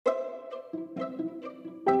Welcome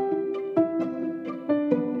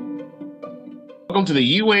to the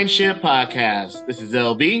You Ain't Shit podcast. This is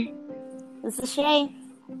LB. This is Shay.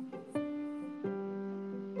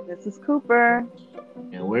 This is Cooper.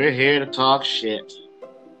 And we're here to talk shit.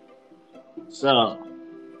 So,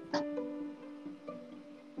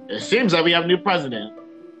 it seems like we have a new president.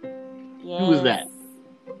 Yes. Who is that?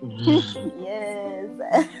 Yes.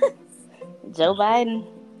 Joe Biden.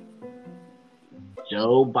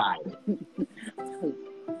 Joe Biden. I'm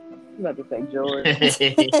about to say George.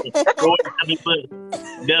 George W. Bush.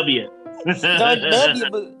 W. George W.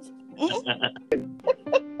 Bush.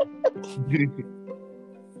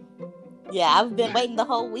 Yeah, I've been waiting the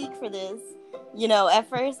whole week for this. You know, at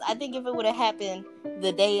first, I think if it would have happened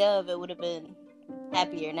the day of, it would have been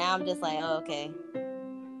happier. Now I'm just like, oh, okay.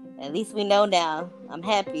 At least we know now. I'm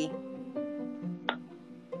happy.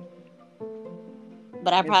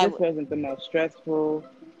 But I probably this wasn't the most stressful.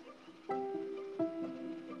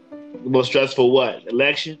 The most stressful what?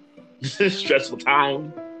 Election? Stressful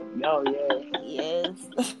time? Oh, yes. Yes.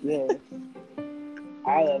 Yes.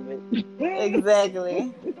 All of it.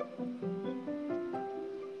 Exactly.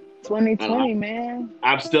 2020, man.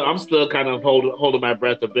 I'm still kind of holding my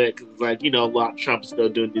breath a bit because, like, you know, Trump's still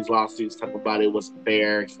doing these lawsuits talking about it wasn't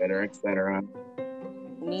fair, et cetera, et cetera.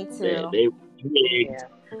 Me too. They rigged.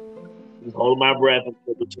 Just holding my breath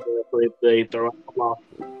until they throw out the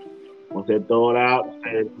lawsuit. Once they throw it out,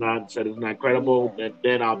 said it's not credible,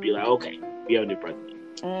 then I'll be like, okay, we have a new president.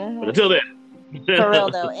 Mm-hmm. But until then, for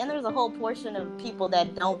real though, and there's a whole portion of people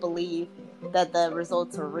that don't believe that the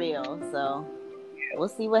results are real. So we'll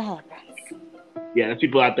see what happens. Yeah, there's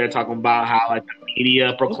people out there talking about how like the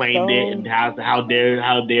media proclaimed it, and how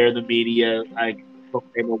dare the media like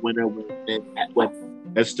proclaim a winner when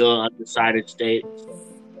that's still an undecided state.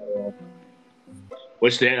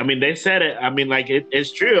 Which they said it. I mean, like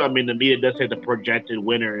it's true. I mean, the media does say the projected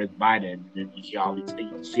winner is Biden, and you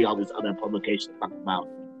see all these other publications talking about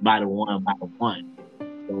Biden won.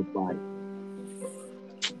 So it's like,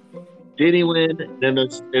 did he win? Then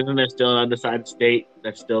isn't there still an undecided state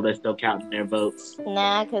they're still counting their votes?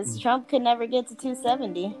 Nah, because Trump could never get to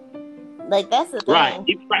 270. Like that's the thing. Right.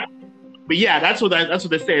 But yeah, that's what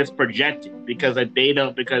they say is projected because like they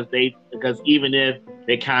don't because even if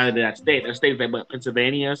they counted that state, their states like what,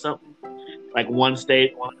 Pennsylvania or something, like one of the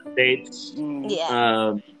states,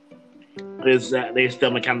 yeah, is they still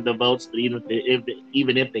haven't counted the votes. But even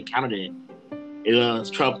if they counted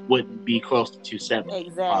it, Trump wouldn't be close to 270.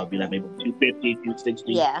 Exactly, probably like maybe 250,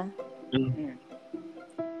 260. Yeah. Mm-hmm.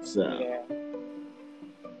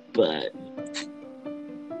 But.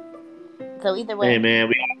 So either way, hey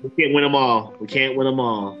man, we can't win them all. We can't win them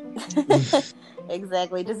all.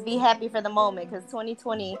 Exactly. Just be happy for the moment, because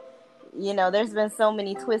 2020, you know, there's been so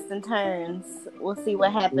many twists and turns. We'll see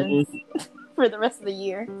what happens for the rest of the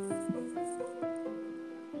year.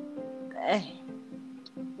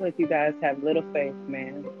 Look, you guys have little faith,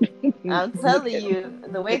 man. I'm telling you,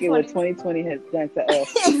 the way what 2020 has done to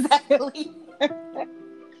us. Exactly.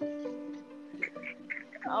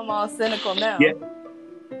 I'm all cynical now. Yeah.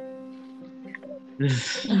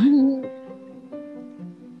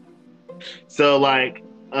 So like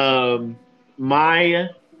my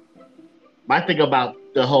thing about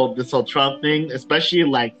this whole Trump thing, especially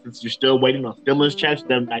like since you're still waiting on stimulus checks,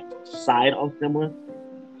 them like decide on stimulus.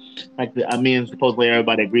 Like supposedly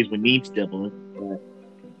everybody agrees we need stimulus,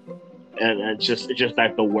 and it's just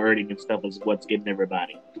like the wording and stuff is what's getting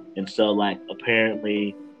everybody. And so like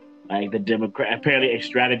apparently a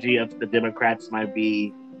strategy of the Democrats might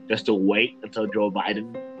be just to wait until Joe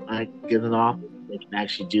Biden gets in office. They can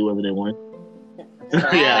actually do whatever they want.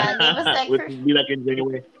 Which would be like in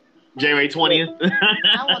January 20th.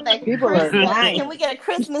 I want that Christmas. Can we get a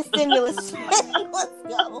Christmas stimulus? Let's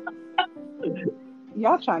go.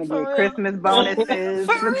 Y'all trying to get Christmas bonuses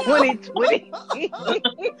for 2020.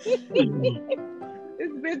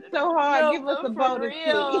 It's been so hard. Give us a bonus.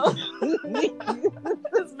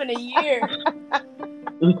 It's been a year.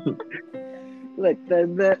 Look,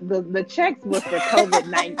 the checks was for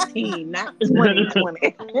COVID-19, not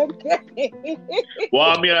 2020. Well,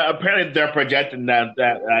 I mean, apparently they're projecting that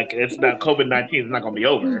like it's not COVID-19. It's not going to be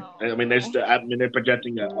over. I mean, they're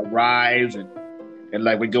projecting a rise and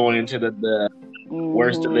like we're going into the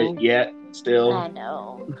worst of it yet. Still, I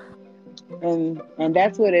know. And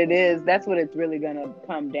that's what it is. That's what it's really going to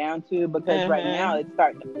come down to, because right now it's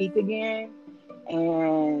starting to peak again.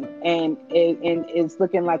 And it's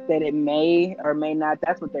looking like that it may or may not.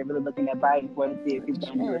 That's what they're really looking at Biden for, to see if he's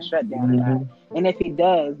going to do a shutdown or not. And if he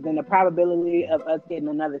does, then the probability of us getting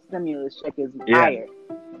another stimulus check is higher.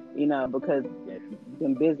 You know, because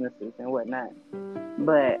them businesses and whatnot.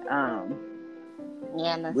 But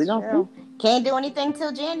yeah, that's true. Can't do anything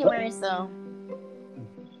till January, so.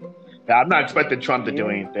 I'm not expecting Trump to do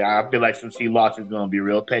anything. I feel like since he lost, he's gonna be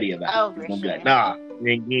real petty about it. Oh, He's for gonna sure. be like, nah,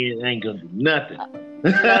 ain't gonna do nothing.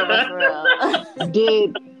 No, for real.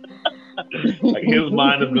 Did like his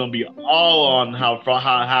mind is gonna be all on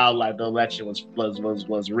how like the election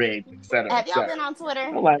was rigged, etc. Have y'all been on Twitter?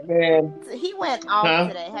 I'm like, man, He went off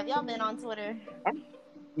today. Have y'all been on Twitter?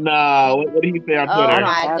 No, what did he say on Twitter? Oh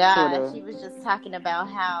my gosh, he was just talking about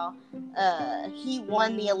how he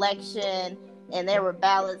won the election and there were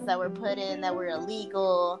ballots that were put in that were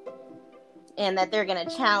illegal and that they're gonna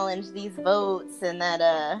challenge these votes and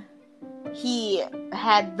that he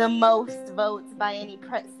had the most votes by any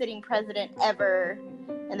sitting president ever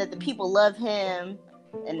and that the people love him.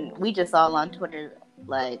 And we just all on Twitter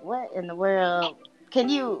like, what in the world? Can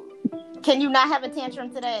you not have a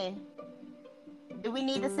tantrum today? Do we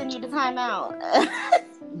need to send you to timeout?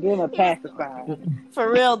 Give him a pacifier. For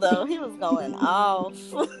real though, he was going off.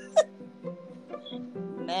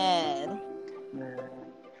 Mad.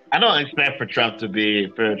 I don't expect for Trump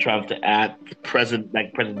to act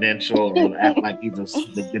presidential or act like he's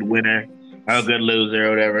a good winner or a good loser or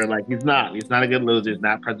whatever. Like he's not. He's not a good loser. He's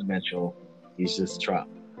not presidential. He's just Trump.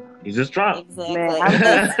 He's just Trump. Exactly.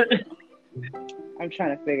 Man, I'm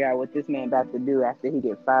trying to figure out what this man about to do after he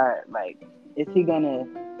get fired. Like, is he gonna?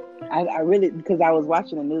 I really, because I was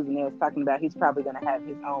watching the news and they was talking about he's probably gonna have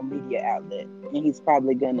his own media outlet and he's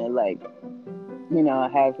probably gonna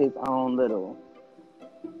have his own little.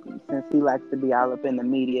 Since he likes to be all up in the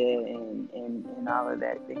media and all of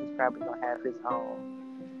that, then he's probably gonna have his own,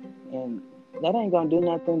 and that ain't gonna do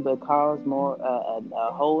nothing but cause more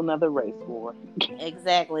a whole nother race war.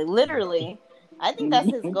 Exactly, literally. I think that's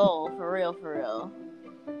his goal, for real.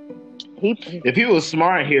 If he was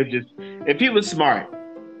smart, if he was smart,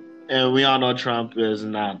 and we all know Trump is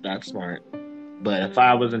not that smart, but if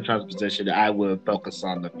I was in Trump's position, I would focus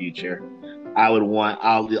on the future. I would want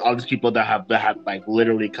all these people that have like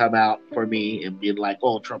literally come out for me and be like,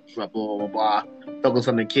 "Oh, Trump, blah blah blah." Focus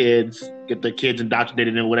on the kids, get the kids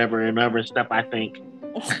indoctrinated in whatever step I think.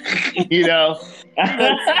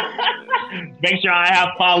 Make sure I have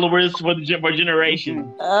followers for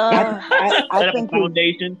generations. I think a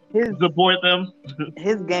foundation to support them.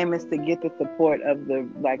 His game is to get the support of the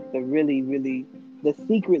really, really the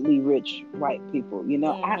secretly rich white people.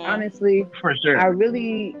 I honestly, for sure, I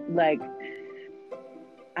really like.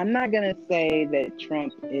 I'm not gonna say that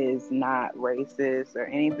Trump is not racist or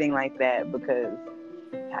anything like that because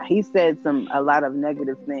he said a lot of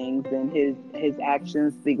negative things and his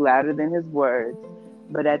actions speak louder than his words.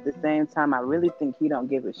 But at the same time, I really think he don't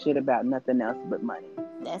give a shit about nothing else but money.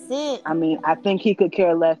 That's it. I mean, I think he could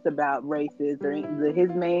care less about races or his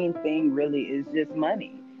main thing really is just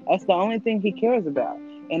money. That's the only thing he cares about.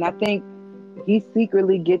 And I think he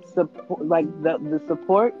secretly gets support, like the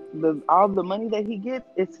support, all the money that he gets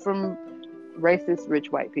is from racist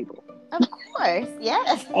rich white people. Of course,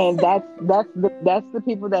 yes. And that's the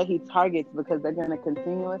people that he targets because they're going to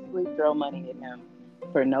continuously throw money at him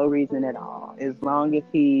for no reason at all. As long as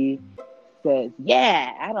he says,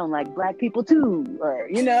 "Yeah, I don't like black people too," or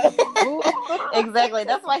Exactly.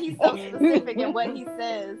 That's why he's so specific in what he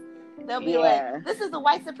says. They'll be like, "This is a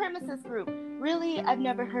white supremacist group." Really? I've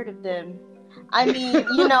never heard of them. I mean,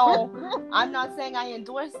 I'm not saying I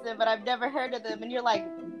endorse them, but I've never heard of them. And you're like,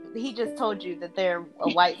 he just told you that they're a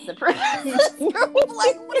white supremacist group.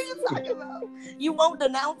 Like, what are you talking about? You won't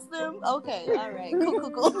denounce them? Okay, all right,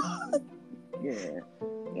 cool.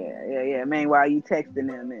 Yeah. Meanwhile, you texting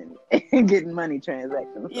them and getting money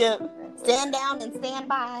transactions. Yeah. Stand down and stand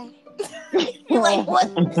by. You're like,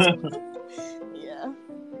 what? Yeah.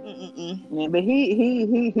 Yeah, but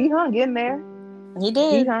he hung in there. He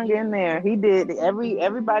did. He hung in there. He did.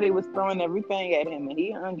 Everybody was throwing everything at him, and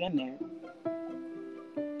he hung in there.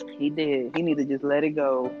 He did. He needed to just let it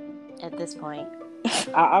go. At this point.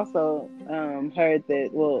 I also heard that.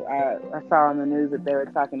 Well, I saw on the news that they were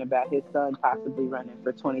talking about his son possibly running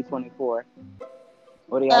for 2024.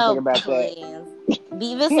 What do y'all think about that?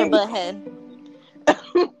 Beavis or Butthead?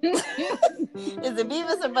 Is it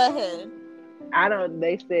Beavis or Butthead? I don't.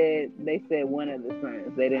 They said one of the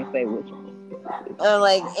sons. They didn't say which one.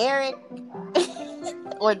 Like Eric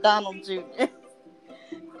or Donald Jr.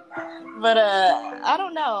 But I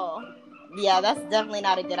don't know. Yeah, that's definitely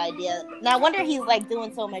not a good idea. Now I wonder he's like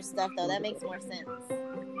doing so much stuff though. That makes more sense.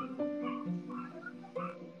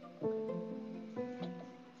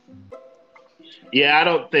 Yeah, I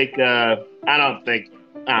don't know.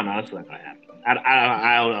 It's not gonna happen. I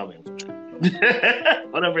don't know.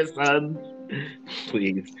 Whatever his son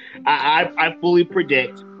Please. I fully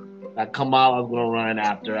predict that Kamala is going to run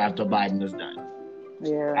after Biden is done.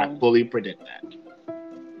 Yeah. I fully predict that.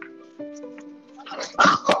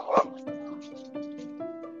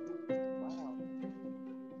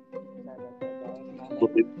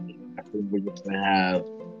 I think we're just gonna have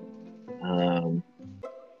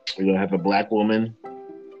we're gonna have a black woman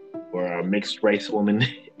or a mixed race woman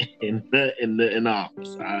in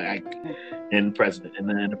office, in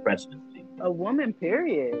the presidency. A woman,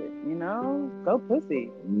 period. You know, go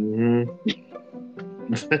pussy. Mm-hmm.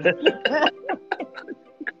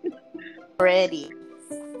 Ready.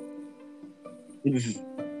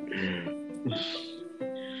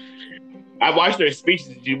 I watched their speeches.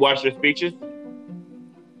 Did you watch their speeches?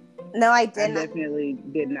 No, I I didn't. definitely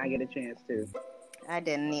did not get a chance to. I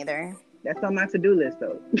didn't either. That's on my to-do list,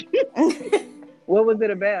 though. What was it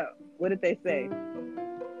about? What did they say?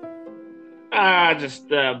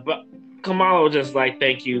 But Kamala was just like,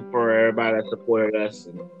 thank you for everybody that supported us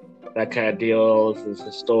and that kind of deal. This is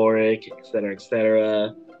historic, et cetera, et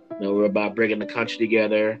cetera. You know, we're about bringing the country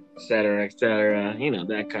together, et cetera, you know,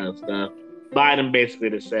 that kind of stuff. Biden basically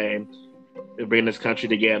the same. We're bringing this country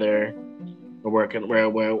together. We're going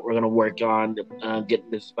to work on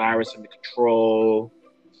getting this virus under control.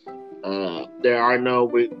 There are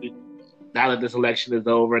no, now that this election is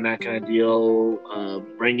over and that kind of deal,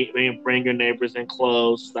 bring your neighbors in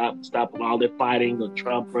close. Stop all their fighting on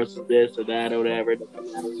Trump versus this or that or whatever.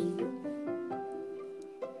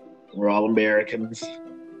 We're all Americans.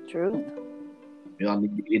 True. We all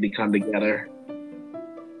need to come together.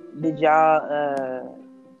 Did y'all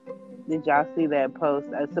see that post?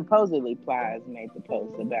 Supposedly, Plies made the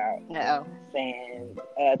post about saying,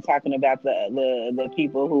 talking about the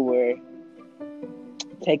people who were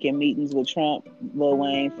taking meetings with Trump, Lil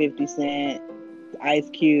Wayne, 50 Cent, Ice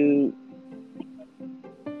Cube.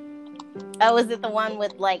 Oh, is it the one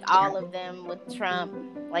with like all of them with Trump,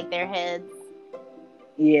 like their heads?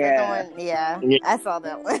 Yeah. Yeah, I saw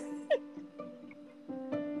that one.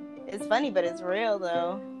 It's funny, but it's real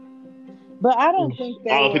though. But I don't think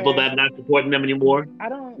all the people that are not supporting them anymore.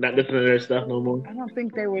 Not listening to their stuff no more. I don't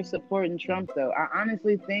think they were supporting Trump though. I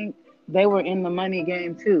honestly think they were in the money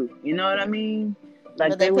game too. You know what I mean?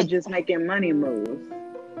 Like they were just making money moves.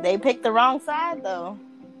 They picked the wrong side though.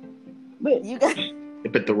 But you got they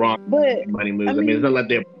picked the wrong money moves. I mean, it's not like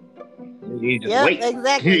they're. You just wait.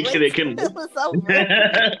 Exactly. So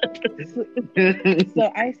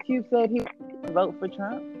Ice Cube said he would vote for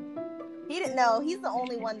Trump. He didn't know. He's the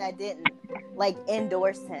only one that didn't like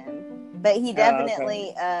endorse him, but he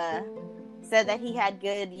definitely said that he had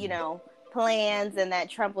good, you know, plans and that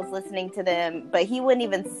Trump was listening to them. But he wouldn't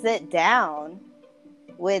even sit down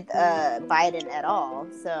with Biden at all.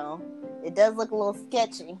 So it does look a little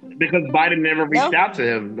sketchy. Because Biden never reached out to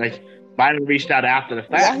him. Like Biden reached out after the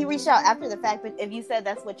fact. Yeah, he reached out after the fact. But if you said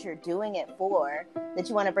that's what you're doing it for, that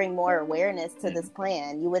you want to bring more awareness to this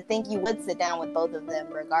plan, you would think you would sit down with both of them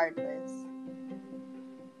regardless.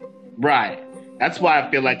 Right. That's why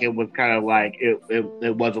I feel like it was kind of like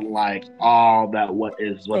it wasn't like all that what's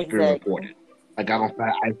being reported. Like I don't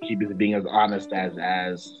find Ice Cube is being as honest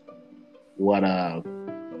as what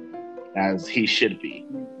as he should be.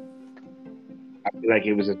 I feel like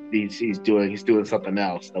it was he's doing something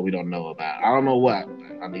else that we don't know about. I don't know what,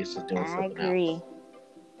 but I mean, he's just doing something else.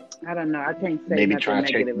 I don't know. I can't say nothing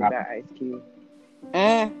negative about Ice Cube.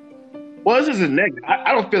 Well, this isn't negative.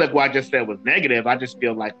 I don't feel like what I just said was negative. I just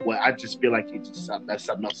feel like that's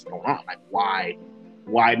something else going on. Like why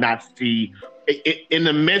not see in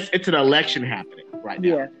the midst? It's an election happening right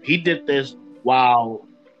now. Yeah. He did this while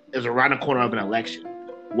it's around the corner of an election.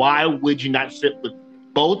 Why would you not sit with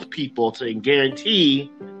both people to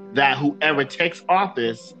guarantee that whoever takes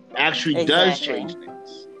office actually does change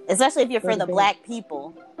things? Especially if you're for the black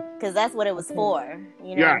people, because that's what it was for.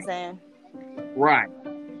 You know what I'm saying? Right.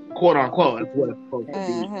 Quote unquote, that's what it's supposed to be.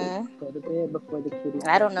 Go to bed before the kitty.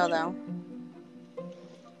 I don't know though.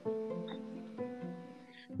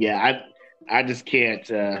 Yeah, I just can't.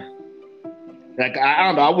 Like I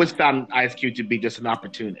don't know. I always found Ice Cube to be just an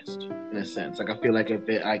opportunist in a sense. Like I feel like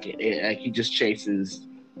he just chases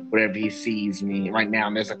whatever he sees. And right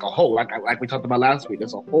now, there's like a hole. Like we talked about last week.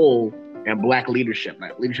 There's a hole in black leadership,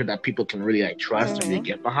 like leadership that people can really like trust and really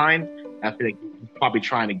get behind. I feel like he's probably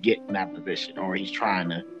trying to get in that position, or he's trying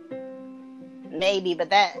to. Maybe,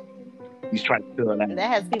 but he's trying to fill that. That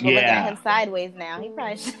has people looking at him sideways now. He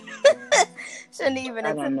probably shouldn't even.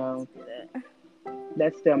 I don't know.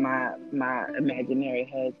 That's still my imaginary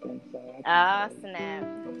husband. So snap!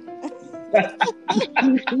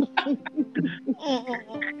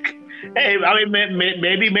 Hey, I mean,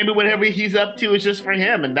 maybe whatever he's up to is just for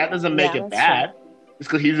him, and that doesn't make Yeah, it that's true. bad. It's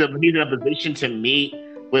because he's in a position to meet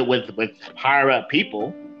with higher up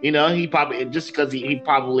people. You know, he probably just because he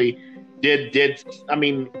probably did. I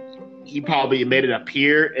mean, he probably made it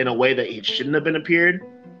appear in a way that it shouldn't have been appeared.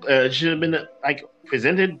 Should have been like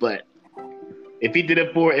presented, but if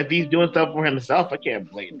he's doing stuff for himself, I can't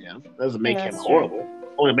blame him. It doesn't make him That's true. horrible.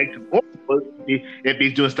 Only makes him horrible if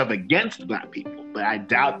he's doing stuff against black people. But I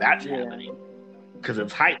doubt that's happening because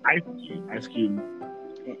it's Ice Cube. Ice Cube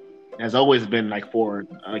has always been like for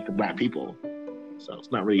like the black people, so it's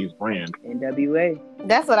not really his brand. NWA.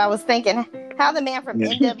 That's what I was thinking. How the man from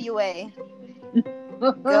NWA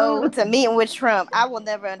go to meeting with Trump? I will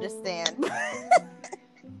never understand.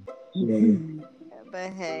 But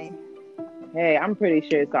hey. Hey, I'm pretty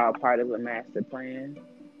sure it's all part of a master plan.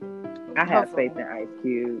 I have faith in Ice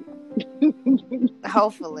Cube.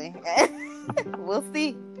 Hopefully. We'll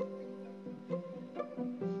see.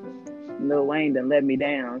 Lil Wayne done let me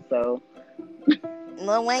down, so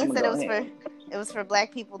Lil Wayne said it was for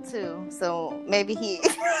black people too. So maybe he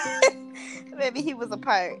was a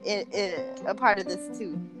part of this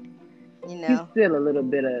too. You know, he's still a little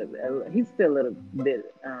bit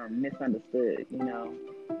misunderstood. You know,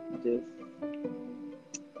 just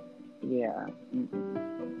yeah.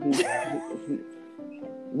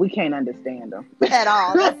 We can't understand him at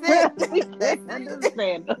all. That's it. We can't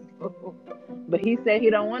understand him. But he said he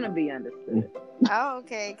don't want to be understood. Oh,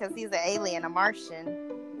 okay, because he's an alien, a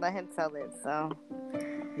Martian. Let him tell it. So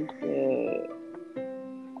he said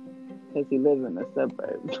because he lives in the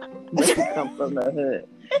suburbs, but he come from the hood.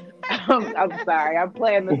 I'm sorry, I'm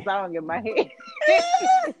playing the song in my head.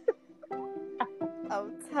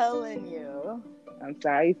 I'm telling you. I'm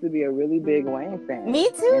sorry, I used to be a really big Wayne fan. Me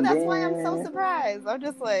too. And that's why I'm so surprised. I'm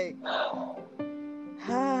just like,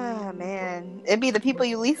 ah, man. It'd be the people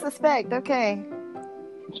you least suspect. Okay.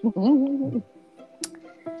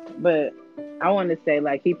 But I want to say,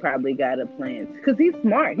 like, he probably got a plan. Because he's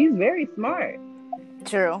smart. He's very smart.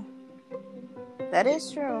 True. That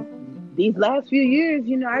is true. These last few years,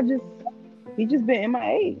 you know, he's just been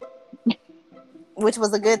MIA. Which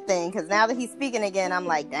was a good thing, because now that he's speaking again, I'm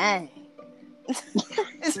like, dang.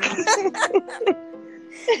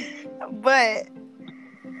 But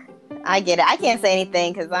I get it. I can't say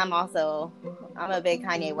anything because I'm a big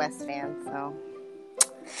Kanye West fan, so.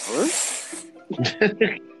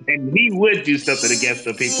 And he would do something against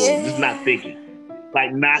the people, just not thinking.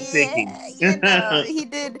 Like not thinking. You know, he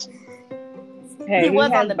did. Hey, he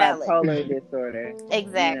was has on the ballot. Bipolar disorder.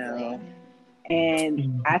 Exactly. You know?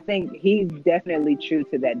 And I think he's definitely true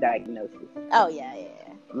to that diagnosis. Oh yeah.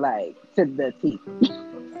 Like to the teeth.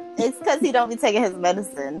 It's because he don't be taking his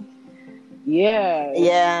medicine.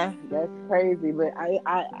 Yeah, that's crazy. But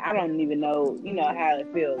I don't even know, you know, how it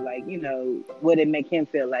feels like, you know, what it make him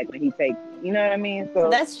feel like when he takes, you know what I mean? So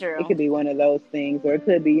that's true. It could be one of those things, or it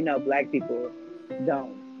could be, you know, black people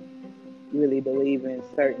don't really believe in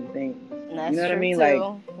certain things. That's you know what I mean? Too. Like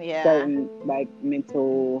certain like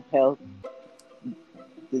mental health.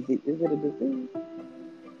 Is it a disease?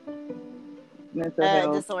 Mental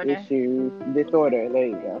health disorder. There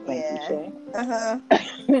you go. Thank you, Shay.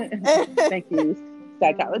 Thank you,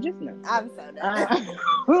 psychologist. No, I'm so done.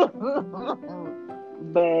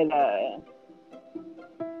 But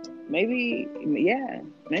maybe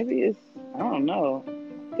it's, I don't know,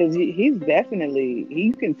 because he's definitely,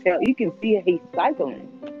 you can see he's cycling.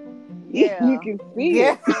 Yeah, you can see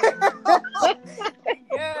it.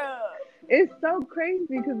 Yeah. It's so crazy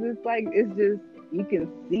because it's like, it's just, you can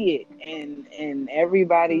see it, and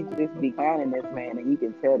everybody just be clowning this man, and you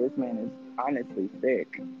can tell this man is honestly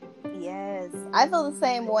sick. Yes, I feel the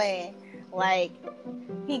same way. Like,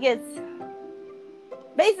 he's just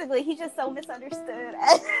so misunderstood.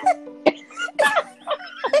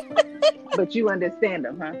 But you understand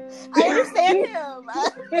him, huh? I understand him.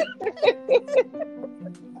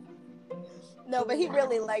 No, but he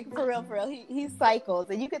really, like, for real, he cycles,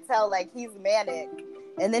 and you could tell, like, he's manic,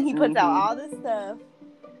 and then he puts out all this stuff,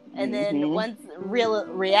 and then once real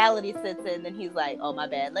reality sits in, then he's like, oh, my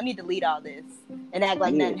bad, let me delete all this, and act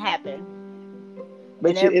like nothing happened.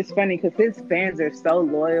 But it's funny, because his fans are so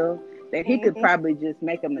loyal that he could probably just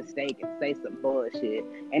make a mistake and say some bullshit,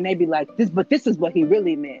 and they'd be like, this is what he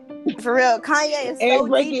really meant. For real, Kanye is so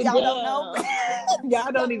deep, y'all don't know.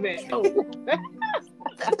 Y'all don't even know.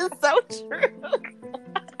 That is so true.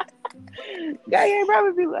 Kanye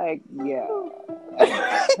probably be like, yeah.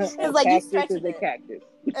 It's like you stretching it. Cactus.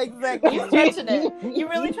 Exactly, you stretching it. You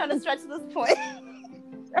really trying to stretch this point.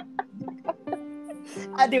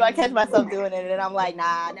 I do. I catch myself doing it, and I'm like,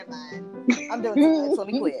 nah, never mind. I'm doing too much. Let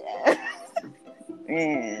me quit.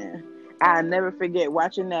 Yeah. I never forget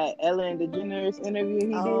watching that Ellen DeGeneres interview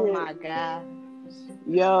he did. Oh my god.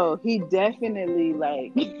 Yo, he definitely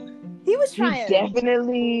he was trying. He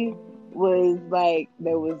definitely was like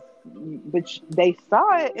there was, but they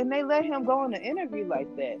saw it and they let him go on an interview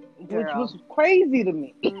like that, which was crazy to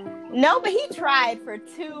me. No, but he tried for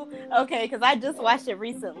 2. Okay, because I just watched it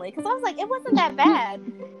recently because I was like, it wasn't that bad.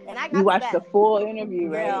 And I got you watched the full interview,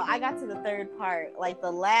 right? Girl, I got to the third part, like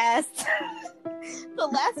the last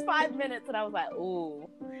 5 minutes, and I was like, ooh,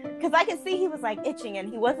 because I could see he was like itching and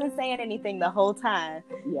he wasn't saying anything the whole time.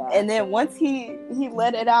 Yeah. And then once he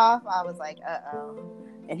let it off, I was like,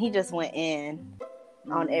 and he just went in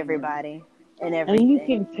on everybody and everything. And you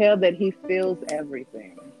can tell that he feels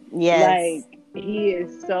everything. Yes. Like, he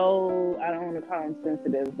is so, I don't want to call him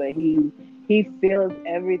sensitive, but he feels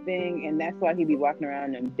everything, and that's why he be walking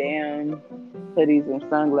around in damn hoodies and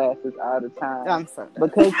sunglasses all the time. I'm so done.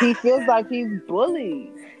 Because he feels like he's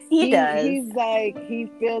bullied. He does. He's like, he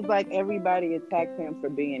feels like everybody attacks him for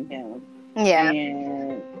being him. Yeah.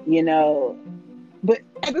 And, but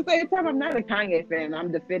at the same time, I'm not a Kanye fan.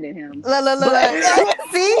 I'm defending him. Look.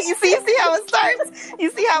 See? You see how it starts? You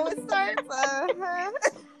see how it starts? Uh-huh.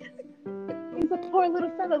 He's a poor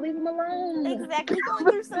little fella. Leave him alone. Exactly. Going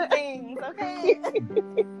through some things, okay?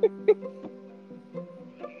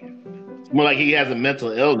 It's more like he has a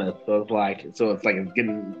mental illness, so it's like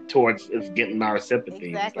it's getting our sympathy.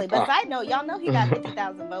 Exactly. But side note, y'all know he got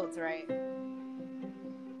 50,000 votes, right?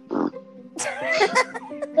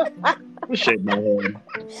 Shake my head.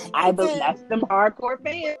 I believe that's them hardcore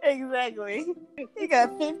fans. Exactly. He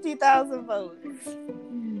got 50,000 votes.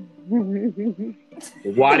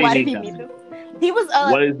 Why did he need that? He was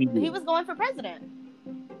what is he doing? He was going for president.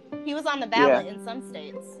 He was on the ballot in some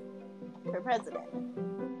states for president.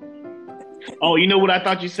 Oh, you know what I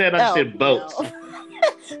thought you said? I said votes. No.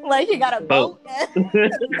 Like he got a vote?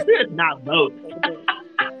 Not vote.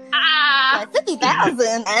 Like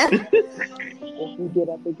 50,000. Get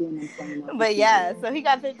up again and but yeah, so he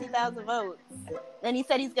got 50,000 votes. And he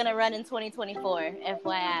said he's going to run in 2024.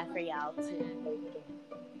 FYI for y'all too.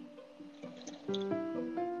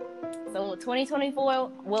 So 2024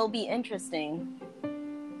 will be interesting.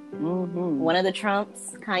 Mm-hmm. One of the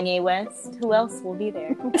Trumps, Kanye West. Who else will be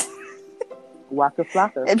there? Waka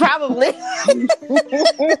Flocka. Probably.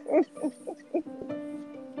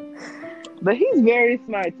 But he's very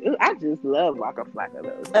smart too. I just love Waka Flocka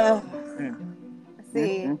though.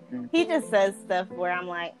 See, he just says stuff where I'm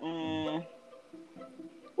like,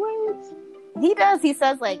 What? He does. He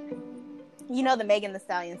says like, the Megan Thee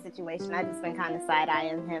Stallion situation. I've just been kind of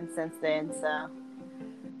side-eyeing him since then, so.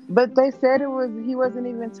 But they said he wasn't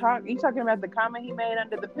even talking. You talking about the comment he made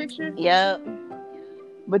under the picture? Yep.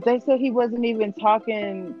 But they said he wasn't even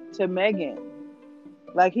talking to Megan.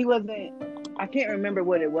 Like he wasn't, I can't remember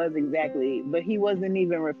what it was exactly, but he wasn't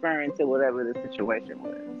even referring to whatever the situation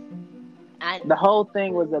was. The whole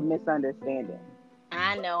thing was a misunderstanding.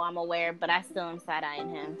 I know, I'm aware, but I still am side-eyeing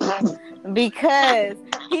him. Because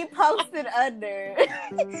he posted under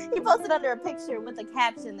a picture with a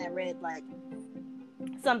caption that read like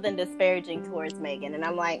something disparaging towards Megan. And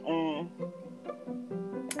I'm like,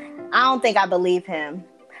 I don't think I believe him.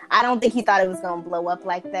 I don't think he thought it was going to blow up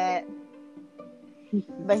like that.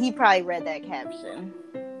 But he probably read that caption.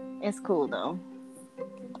 It's cool though.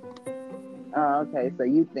 Oh, okay. So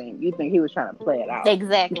you think he was trying to play it out?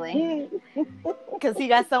 Exactly. Because he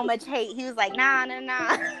got so much hate. He was like, nah.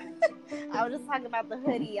 I was just talking about the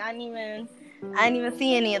hoodie. I didn't even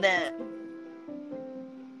see any of that.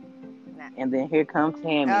 Nah. And then here comes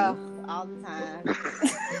Tammy. Oh, all the time.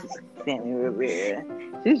 Tammy Rivera.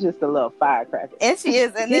 She's just a little firecracker. And she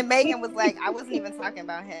is. And then Megan was like, I wasn't even talking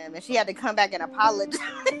about him. And she had to come back and apologize.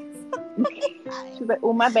 She's like,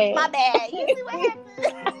 oh, my bad. My bad. You see what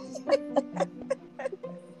happened?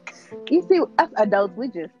 You see, us adults, we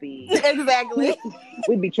just be... Exactly.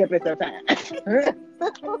 We be tripping sometimes.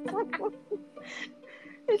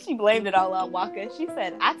 And she blamed it all on Waka. She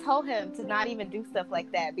said, I told him to not even do stuff like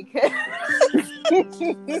that because...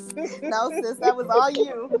 No, sis, that was all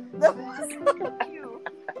you. That was all you.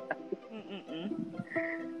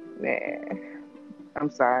 Man, I'm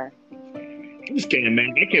sorry. I just can't,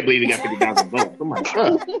 man. I can't believe he got 50,000 votes. Oh my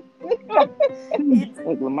god.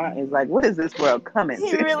 Like Lamont is like, what is this world coming to?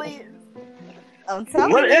 He really is. I'm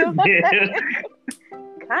telling What you. is it?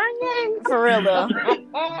 Kanye? For real though.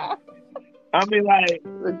 I mean, like,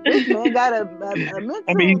 this man got a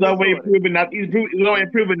mental he's always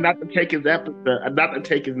disorder. proven not to take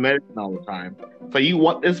his medicine all the time. So you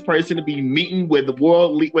want this person to be meeting with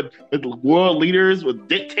world leaders, with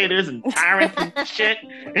dictators and tyrants and shit?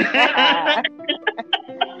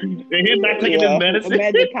 And him not taking his medicine.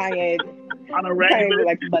 Imagine Kanye on a regular. Kanye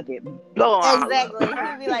like, fuck it. Exactly.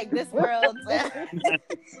 He'd be like, this world.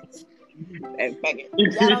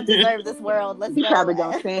 Y'all don't deserve this world. Let's go. He's probably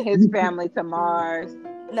gonna send his family to Mars.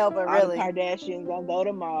 No, but All really, the Kardashians gonna go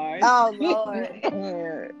to Mars. Oh Lord,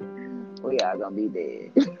 we all gonna be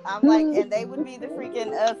dead. I'm like, and they would be the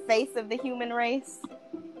freaking face of the human race.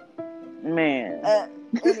 Man.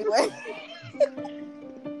 Anyway.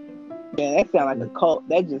 Yeah, that sounds like a cult.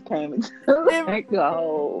 That just came into like a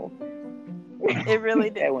whole. It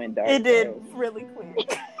really did. That went dark. It did really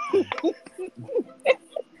quick.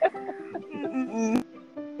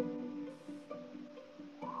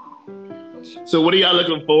 So, what are y'all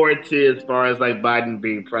looking forward to as far as like Biden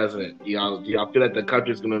being president? Do y'all feel like the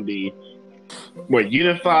country's going to be more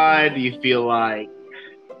unified? Do you feel like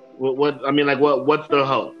what's the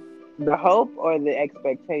hope? The hope or the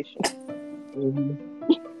expectation?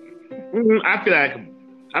 I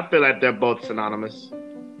feel like they're both synonymous.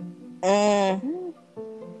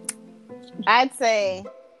 I'd say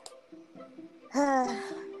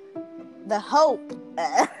the hope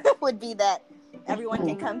would be that everyone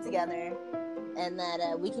can come together and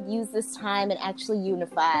that we could use this time and actually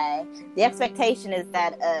unify. The expectation is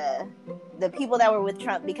that the people that were with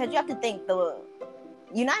Trump, because you have to think the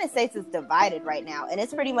United States is divided right now, and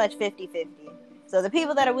it's pretty much 50-50. So the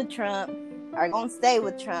people that are with Trump are going to stay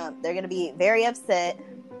with Trump. They're going to be very upset.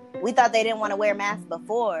 We thought they didn't want to wear masks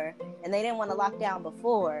before, and they didn't want to lock down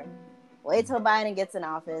before. Wait till Biden gets in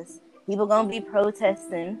office. People going to be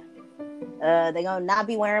protesting. They're going to not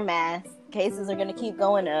be wearing masks. Cases are going to keep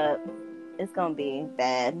going up. It's going to be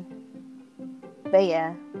bad. But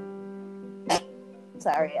yeah.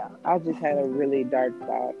 Sorry, y'all. I just had a really dark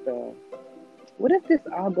thought. What if this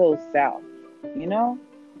all goes south? You know?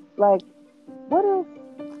 Like, what if,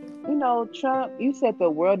 Trump, you said the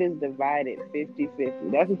world is divided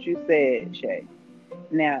 50-50. That's what you said, Shay.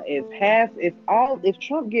 Now, if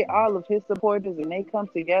Trump get all of his supporters and they come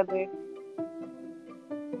together,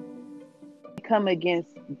 come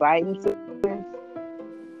against Biden supporters,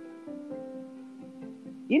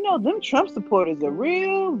 them Trump supporters are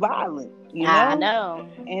real violent, I know.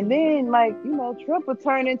 And then, Trump will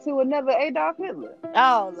turn into another Adolf Hitler.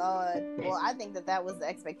 Oh, Lord. Well, I think that was the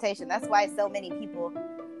expectation. That's why so many people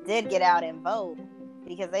did get out and vote,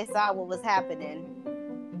 because they saw what was happening.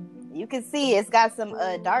 You can see it's got some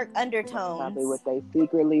dark undertones. Probably what they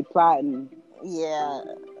secretly plotting. Yeah.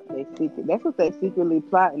 That's what they secretly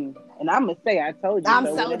plotting. And I'm going to say, I told you. I'm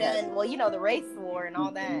so done. Well, the race war and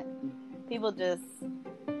all that. People just,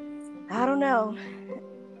 I don't know.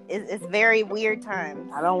 It's very weird times.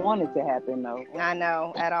 I don't want it to happen, though. I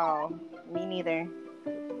know, at all. Me neither.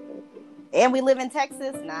 And we live in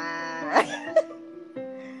Texas? Nah.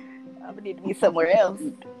 I'm going to need to be somewhere else.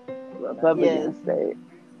 Republican state.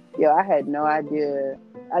 Yo, I had no idea.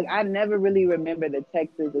 I never really remember that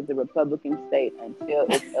Texas is a Republican state until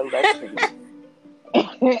its election.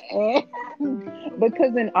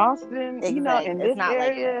 Because in Austin, in this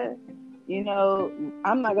area,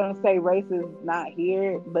 I'm not going to say race is not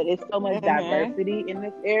here, but it's so much diversity in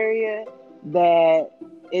this area that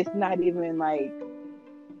it's not even like,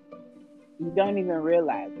 you don't even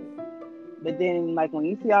realize it. But then, when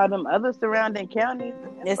you see all them other surrounding counties,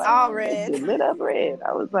 it's all red. It's lit up red.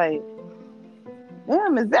 I was like,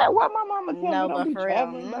 damn, is that why my mama told me but for real.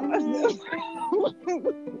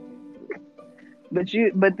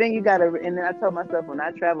 But then you gotta, and then I told myself when I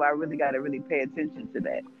travel, I really gotta pay attention to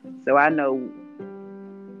that, so I know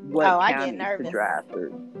what county to drive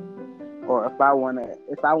through, or if I wanna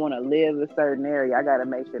live a certain area, I gotta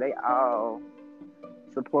make sure they all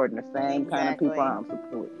supporting the same kind of people I'm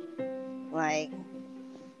supporting. I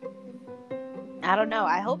don't know.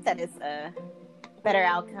 I hope that it's a better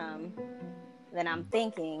outcome than I'm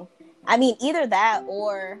thinking. I mean, either that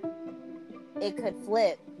or it could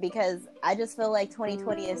flip, because I just feel like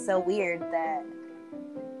 2020 is so weird that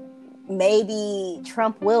maybe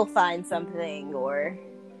Trump will find something, or,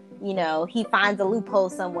 he finds a loophole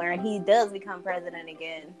somewhere and he does become president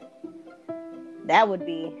again. That would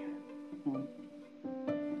be.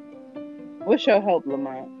 What's your hope,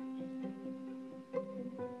 Lamont?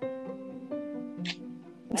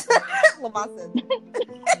 Lamont says.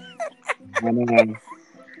 I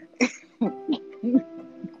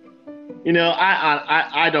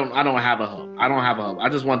don't have a hope. I don't have a hope. I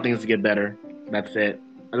just want things to get better. That's it.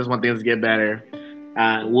 I just want things to get better.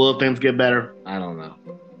 Will things get better? I don't know.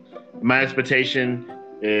 My expectation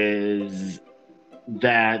is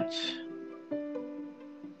that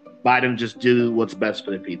Biden just do what's best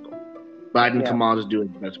for the people. Kamala just do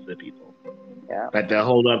what's best for the people. Yeah. That they'll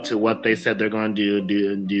hold up to what they said they're going to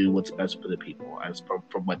do what's best for the people, as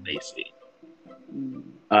from what they see.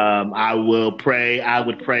 I would pray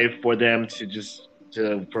for them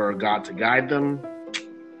for God to guide them,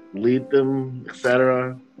 lead them,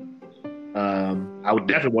 etc. I would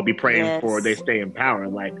definitely be praying for they stay in power,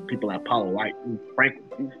 like people like Paula White,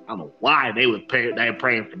 Franklin. I don't know why they're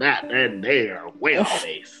praying for that. They are way off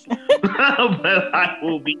base. But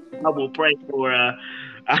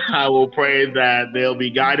I will pray that they'll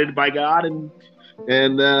be guided by God and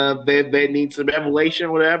they need some revelation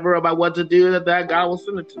or whatever about what to do, that God will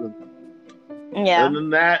send it to them. Yeah. Other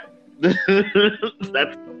than that, that's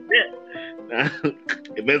it.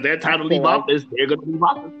 If it's their time to leave office, they're going to leave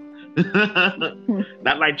office.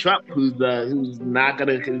 Not like Trump, who's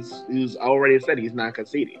already said he's not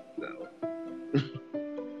conceding. So.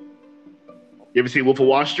 You ever see Wolf of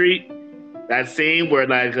Wall Street? That scene where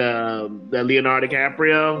the Leonardo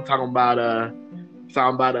DiCaprio talking about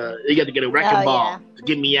you got to get a wrecking ball to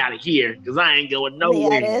get me out of here because I ain't going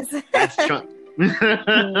nowhere. Yeah, it is. That's Trump.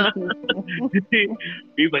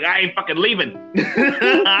 He's like, I ain't fucking leaving.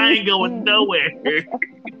 I ain't going nowhere.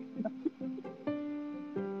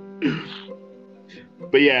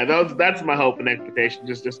 But yeah, that's my hope and expectation.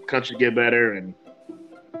 Just the country get better and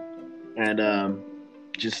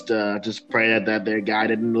just pray that they're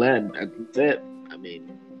guided and led. That's it. I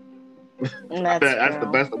mean, that's the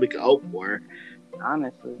best that we can hope for.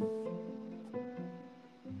 Honestly,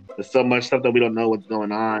 there's so much stuff that we don't know what's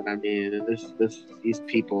going on. I mean, these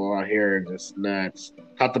people out here are just nuts.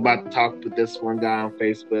 Talked with this one guy on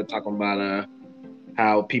Facebook talking about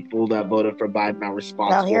how people that voted for Biden are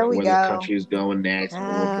responsible for where the country is going next.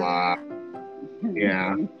 Blah blah.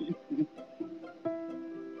 Yeah.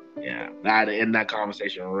 Yeah, I had to end that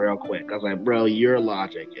conversation real quick. I was like, bro, your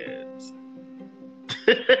logic is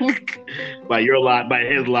by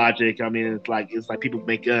his logic, I mean it's like people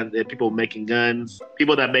make guns, people making guns,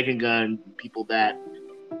 people that making guns, people that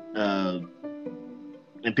and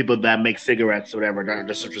people that make cigarettes or whatever, they're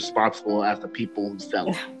just as responsible as the people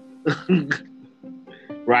themselves.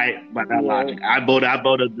 Right? By that logic. I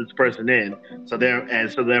voted this person in. So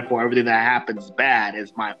therefore everything that happens bad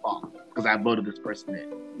is my fault. Because I voted this person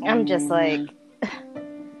in. I'm just like,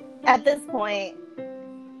 at this point,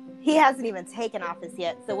 he hasn't even taken office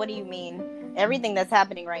yet. So what do you mean? Everything that's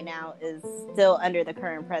happening right now is still under the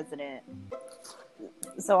current president.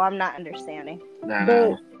 So I'm not understanding.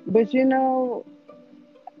 But they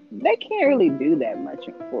can't really do that much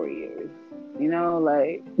in 4 years.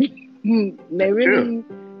 Like they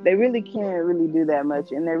really can't really do that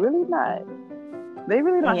much, and they really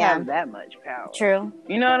don't have that much power. True.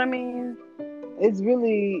 You know what I mean? It's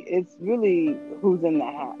really who's in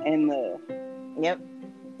the Yep,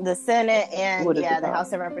 the Senate and the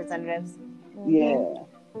House of Representatives. Mm-hmm.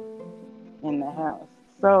 Yeah, in the House.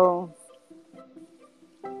 So,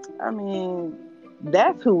 I mean,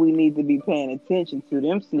 that's who we need to be paying attention to.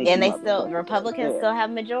 Them sneaky. And Republicans still have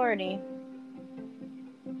majority.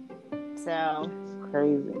 So it's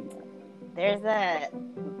crazy. There's that.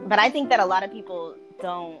 But I think that a lot of people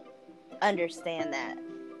don't understand that.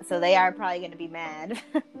 So they are probably going to be mad.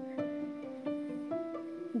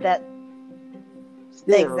 That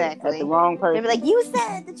still, exactly. At the wrong person. They'll be like, you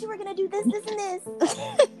said that you were going to do this, this, and this.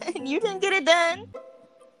 And you didn't get it done.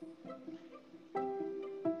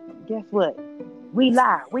 Guess what? We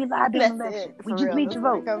lie. We lied in the election. We just need your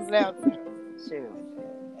vote. Comes down to. Shoot.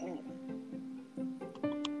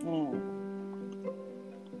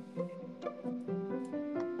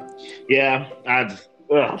 Yeah,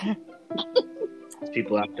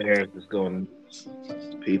 people out there just going,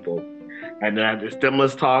 people, and the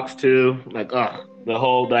stimulus talks too. Like, the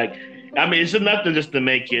whole I mean, it's nothing just to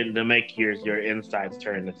make your insides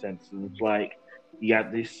turn. In a sense, and it's like you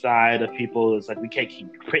got this side of people. It's like we can't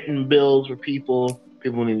keep printing bills for people.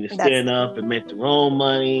 People need to stand up and make their own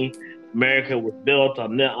money. America was built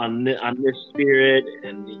on this spirit,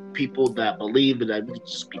 and the people that believe that we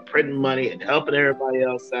just be printing money and helping everybody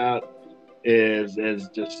else out is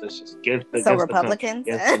just against the Republicans.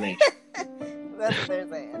 Against the nation. That's what they're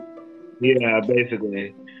saying. Yeah,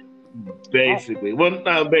 basically. Well,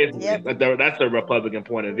 no, basically. Yep. That's the Republican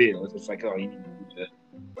point of view. It's just like, you need to,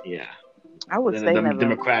 yeah. I would say never.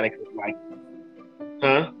 Democratic is like,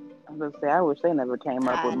 huh? I was gonna say, I wish they never came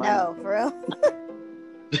up with money. No, for real.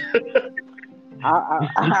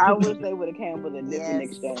 I wish they would have came up with a different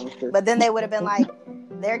exchange. But then they would have been like,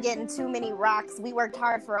 they're getting too many rocks. We worked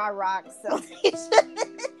hard for our rocks, so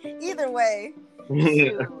either way,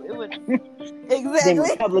 it would exactly. The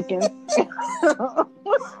Republicans.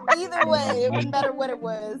 Either way, it wouldn't matter what it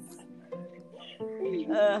was.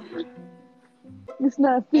 It's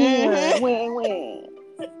not fair. Win.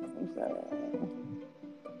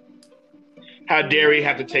 How dare you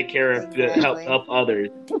have to take care of help others?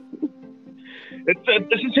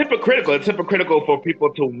 It's just hypocritical. It's hypocritical for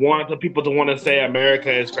people to want to say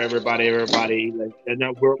America is for everybody, like, and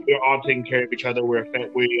that we're all taking care of each other. We're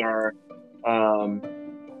all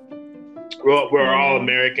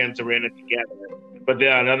Americans and we're in it together. But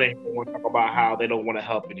then on the other hand, they want to talk about how they don't want to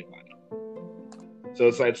help anybody. So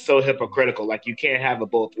it's like so hypocritical. Like you can't have it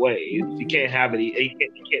both ways. You can't have it. You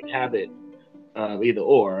can't have it either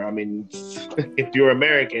or. I mean, if you're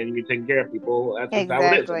American, you're taking care of people. That's how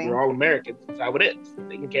it is. If we're all Americans, that's how it is.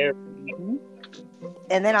 Taking care of people.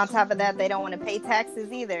 And then on top of that, they don't want to pay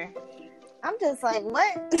taxes either. I'm just like,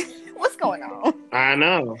 what? What's going on? I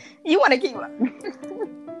know. You want to keep up.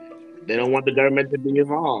 They don't want the government to be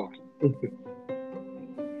involved.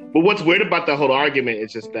 But what's weird about the whole argument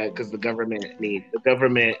is just that because the government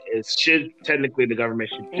should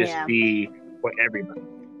just be for everybody.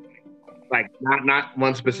 Like not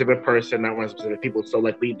one specific person, not one specific people. So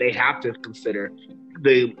like they have to consider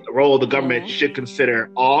the role of the government should consider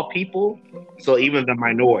all people. So even the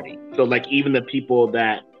minority. So like even the people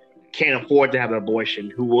that can't afford to have an abortion,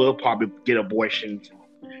 who will probably get abortions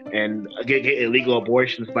and get illegal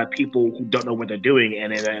abortions by people who don't know what they're doing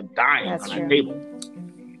and end up dying on that table.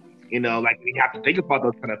 You know, like we have to think about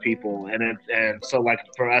those kind of people, and so like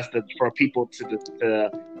for people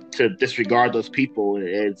to disregard those people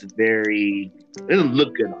it doesn't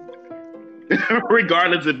look good on them.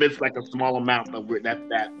 Regardless if it's like a small amount that will do that.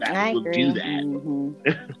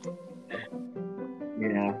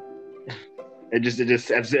 Yeah, it's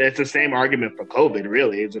the same argument for COVID.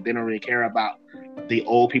 Really, is that they don't really care about the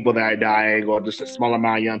old people that are dying or just a small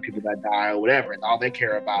amount of young people that die or whatever. And all they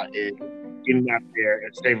care about is getting out there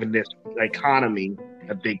and saving this economy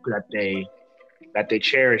that they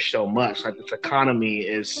cherish so much. Like this economy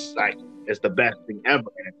is the best thing ever,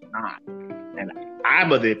 and it's not. And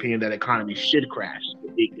I'm of the opinion that the economy should crash.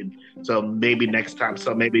 So maybe next time,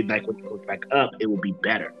 maybe like when it goes back up, it will be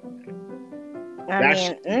better.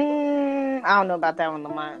 I don't know about that one,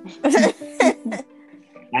 Lamont.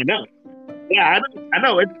 I know. Yeah, I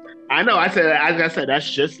know. I said that's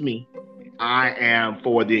just me. I am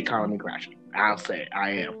for the economy crashing. I'll say it. I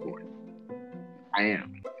am for it. I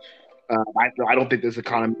am. I don't think this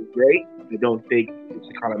economy is great. I don't think this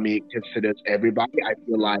economy considers everybody. I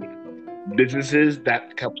feel like businesses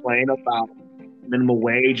that complain about minimum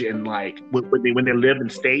wage and like when they live in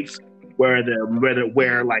states where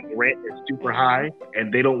like rent is super high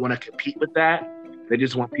and they don't want to compete with that. They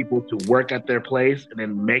just want people to work at their place and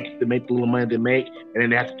then make the little money they make, and then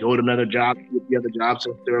they have to go to another job, get the other job,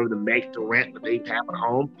 so they're able to make the rent that they have at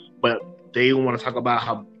home. But they want to talk about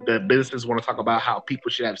how the businesses want to talk about how people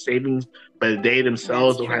should have savings, but they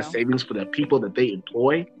themselves don't have savings for the people that they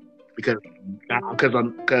employ because they're not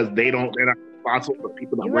responsible for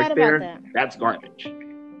people that work there. That's garbage.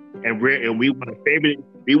 And we want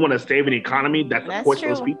to save an economy that supports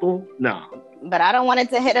those people. No. But I don't want it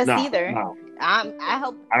to hit us either. No. I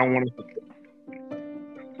hope. I don't want to.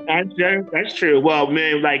 That's true. Well,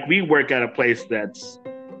 man, like we work at a place that's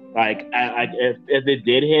like, if it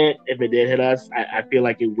did hit us, I feel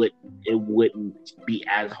like it wouldn't be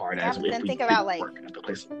as hard as if we think about like work at the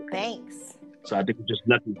place. Banks. So I think we're just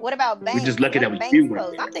lucky. What about banks? We're just lucky that we banks do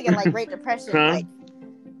closed? I'm thinking like Great Depression, like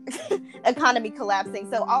economy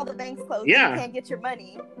collapsing. So all the banks closed. You can't get your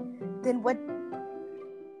money. Then what?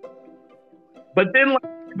 But then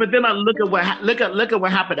I look at what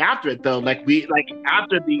happened after it though. After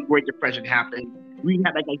the Great Depression happened, we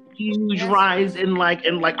had like a huge rise in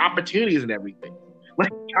opportunities and everything. Like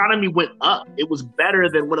the economy went up. It was better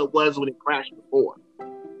than what it was when it crashed before.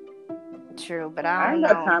 True, but I ain't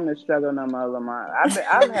got time to struggle no more, Lamont. I've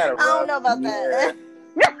had a I don't know about that.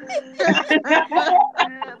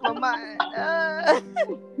 Lamont,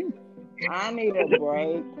 I need a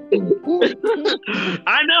break.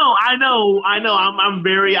 I know. I'm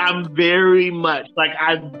very much like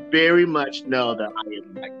I very much know that I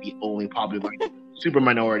am like the only probably like super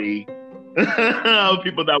minority of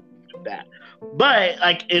people that do that. But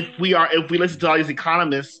like if we listen to all these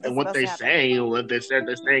economists and what they're saying, what they're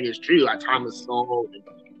saying is true. Like Thomas Sowell and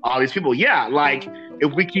all these people, like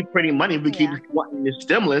if we keep printing money, if we keep wanting this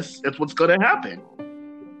stimulus, that's what's going to happen.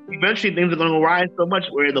 Eventually, things are going to rise so much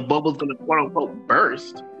where the bubble's going to quote unquote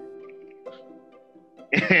burst,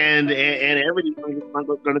 and everything's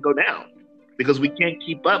going to go down because we can't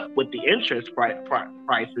keep up with the interest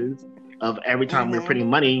prices of every time we're printing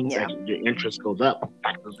money. Your interest goes up,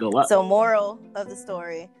 taxes go up. So, moral of the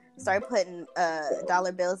story: Start putting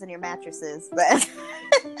dollar bills in your mattresses.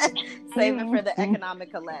 Saving for the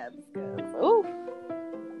economic collapse. Ooh.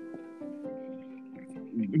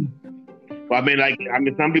 Well,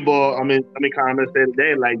 some people, economists say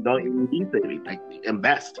today, like, don't even be saving, like,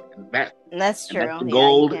 invest. That's true. Invest in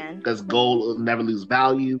gold, because gold will never lose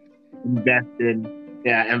value. Invest.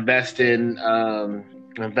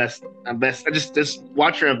 Just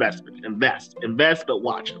watch your investment. Invest, but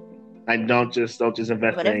watch them. Like, don't just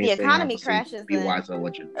invest. But if the economy crashes, be wise on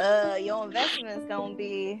what you. Your investment's gonna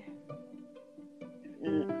be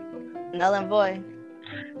null and void.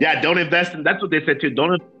 Yeah, don't invest in. That's what they said too.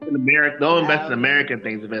 Don't invest in America. Don't invest in American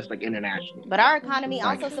things. Invest like international. But our economy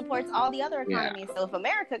also supports all the other economies. Yeah. So if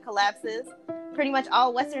America collapses, pretty much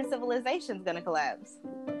all Western civilization is gonna collapse.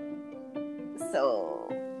 So,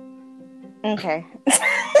 okay.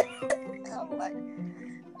 I'm like,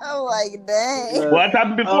 dang. Well, that's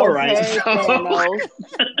happened before, right?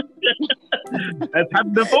 That's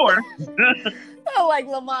happened before. I'm like,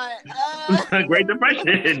 Lamont. Great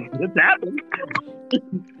Depression. It's happened.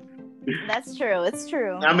 That's true. It's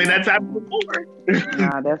true. I mean, that's happened before.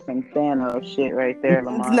 Nah, that's some Thanos shit right there,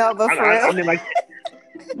 Lamont. No, but for real. I mean, like.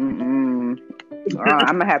 I'm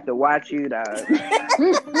gonna have to watch you, dog.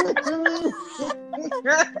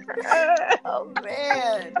 Oh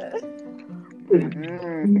man.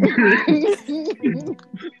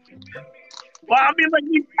 Well,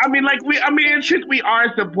 in truth, we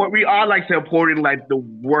are like supporting like the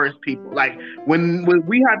worst people. Like when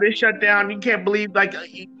we had this shutdown, you can't believe, like,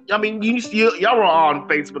 y'all were all on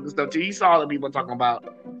Facebook and stuff too. You saw the people talking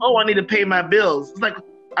about, oh, I need to pay my bills. It's like,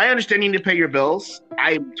 I understand you need to pay your bills.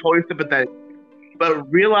 I'm totally sympathetic, but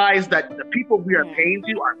realize that the people we are paying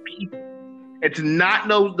to are people. It's not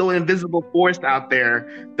no invisible force out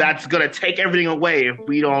there that's gonna take everything away if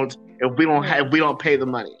we don't pay the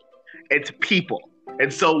money. It's people.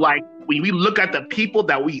 And so, like, when we look at the people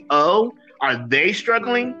that we owe, are they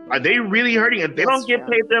struggling? Are they really hurting? If they don't get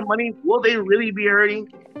paid their money, will they really be hurting?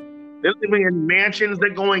 They're living in mansions. They're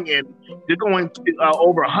going to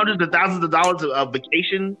over hundreds of thousands of dollars of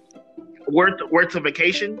vacation worth of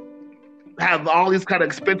vacation. Have all these kind of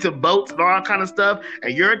expensive boats and all that kind of stuff,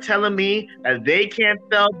 and you're telling me that they can't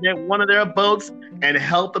sell one of their boats and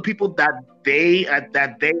help the people that they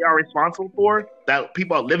are responsible for, that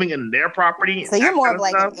people are living in their property? So you're more of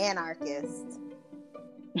like an anarchist.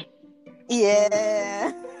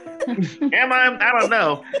 Yeah. Am I? I don't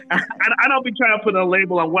know. I don't be trying to put a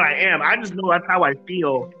label on what I am. I just know that's how I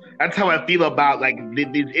feel. That's how I feel about like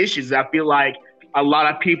these issues. I feel like a lot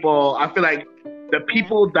of people. I feel like the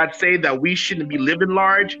people that say that we shouldn't be living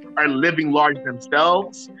large are living large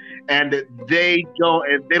themselves, and they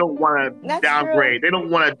don't want to downgrade. True. They don't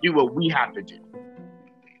want to do what we have to do.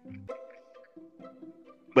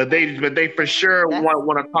 But they for sure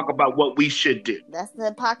want to talk about what we should do. That's the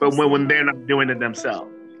hypocrisy. But when they're not doing it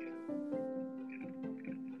themselves.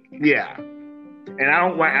 Yeah. And I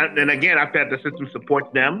don't want. And again, I feel like the system supports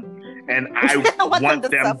them, and I want them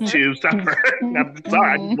to suffer. I'm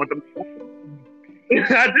sorry, I just want them to suffer.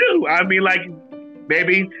 I do. I mean, like,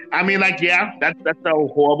 maybe. I mean, like, yeah, that's a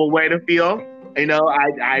horrible way to feel. You know,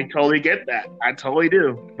 I totally get that. I totally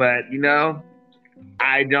do. But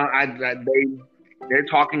I don't. They're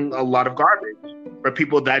talking a lot of garbage for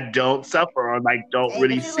people that don't suffer or like don't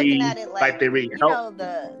really see like they really help.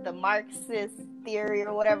 The Marxist theory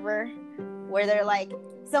or whatever, where they're like,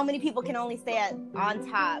 so many people can only stay on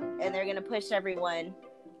top, and they're gonna push everyone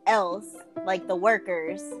else, like the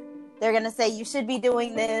workers. They're going to say, you should be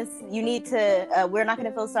doing this. You need to, we're not going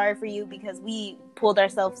to feel sorry for you because we pulled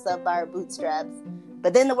ourselves up by our bootstraps.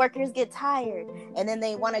 But then the workers get tired, and then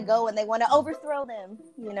they want to go and they want to overthrow them,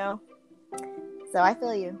 So I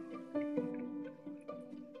feel you.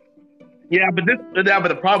 Yeah, but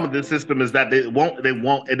the problem with this system is that it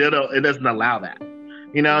doesn't allow that.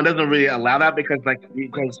 It doesn't really allow that because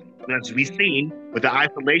as we've seen with the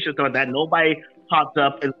isolation stuff, that nobody popped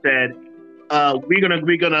up and said, we're gonna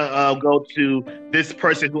go to this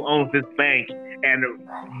person who owns this bank and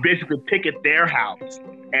basically picket their house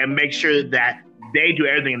and make sure that they do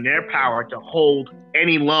everything in their power to hold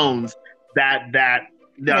any loans that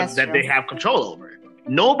they have control over.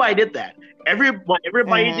 Nobody did that.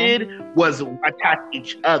 Everybody did was attack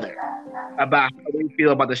each other about how they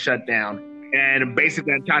feel about the shutdown, and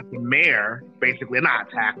basically attack the mayor. Basically, not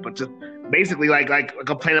attack, but just basically like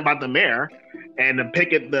complain about the mayor and to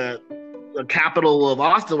picket the capital of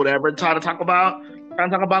Austin, whatever, trying to talk about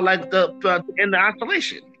like the end the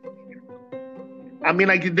isolation. I mean,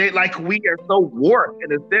 like we are so warped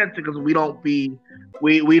in a sense because we don't be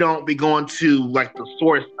going to like the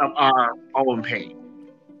source of our own pain.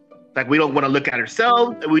 Like, we don't want to look at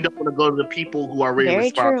ourselves, and we don't want to go to the people who are really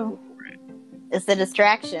responsible for it. It's the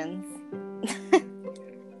distractions.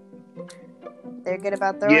 They're good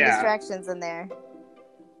about throwing distractions in there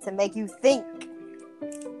to make you think.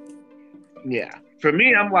 Yeah. For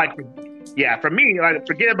me, like,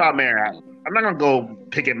 forget about Mayor Adler. I'm not gonna go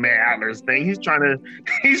pick at Mayor Adler's thing. He's trying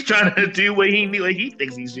to do what he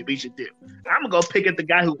thinks we should do. I'm gonna go pick at the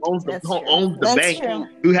guy who owns the bank,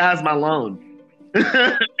 who has my loan.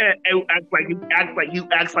 and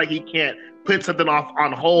acts like he can't put something off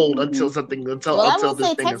on hold until this thing is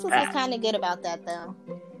passed. Texas is kind of good about that though.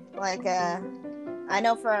 Like, I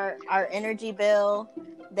know for our energy bill,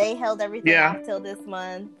 they held everything off till this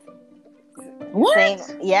month. What?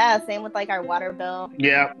 Same with like our water bill.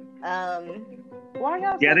 Yeah. Why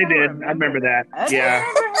y'all? Yeah, they did. I remember that. That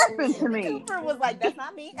never happened to me. Cooper was like, "That's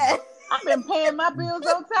not me." I've been paying my bills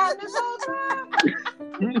on time this whole time.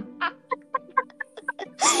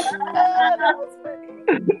 That was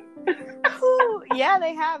funny. Yeah,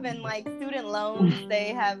 they have, and like student loans, they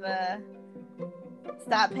have a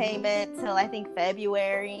stop payment till I think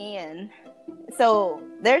February, and so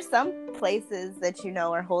there's some places that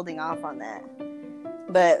are holding off on that.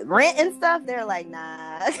 But rent and stuff, they're like,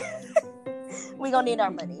 nah, we gonna need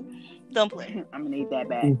our money. Don't play. I'm gonna need that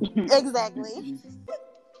back. Exactly.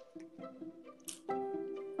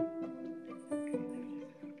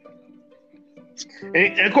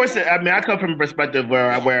 And of course, I mean, I come from a perspective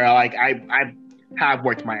where like I have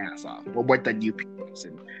worked my ass off. I worked at UPS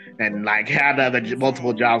and like had other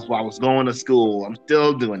multiple jobs while I was going to school. I'm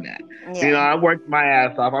still doing that. Yeah. I worked my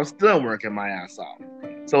ass off. I'm still working my ass off.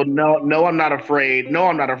 So no, I'm not afraid. No,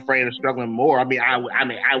 I'm not afraid of struggling more. I mean, I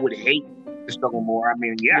would hate to struggle more. I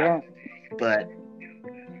mean, yeah. But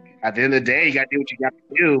at the end of the day, you got to do what you got to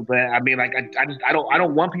do. But I mean, like, I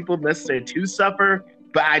don't want people necessarily to suffer.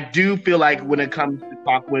 But I do feel like when it comes to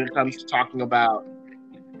talking about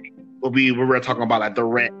what we were talking about, like the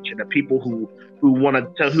rich and the people who want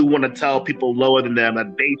to tell people lower than them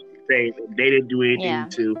that they say that they didn't do anything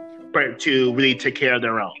to really take care of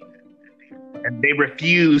their own, and they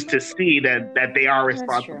refuse to see that they are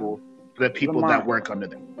responsible for the people that work under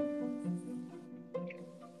them.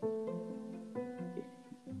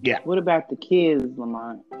 Yeah. What about the kids,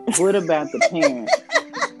 Lamont? What about the parents?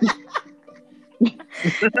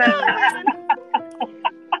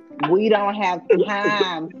 We don't have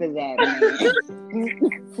time for that,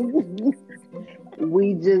 man.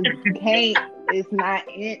 We just can't. It's not.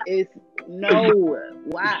 It's no.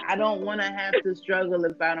 Why? I don't want to have to struggle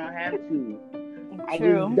if I don't have to. I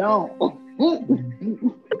just don't.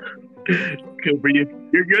 Cooper, you're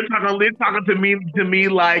talking to me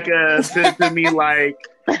like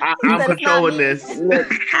I'm controlling this. Look,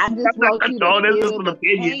 I just want you to this is an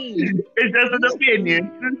opinion. It's just an opinion.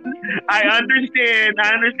 I understand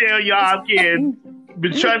y'all have kids,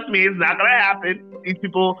 but trust me, it's not gonna happen. These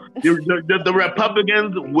people, the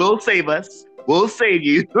Republicans will save us. We'll save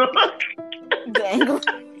you. Dang.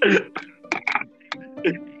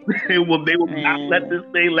 They will not let this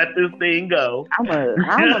thing go. I'm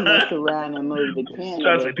gonna mess around and move to Canada.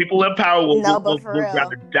 Trust me, people in power will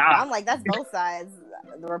rather die. I'm like, that's both sides.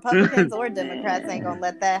 The Republicans or Democrats ain't gonna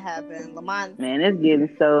let that happen. Lamont, man, it's getting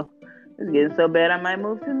so bad. I might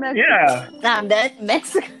move to Mexico. Yeah, I'm dead.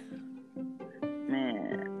 Mexico.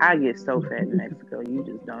 Man, I get so fat in Mexico. You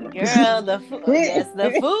just don't know. Girl, the food. Yes,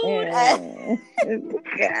 the food.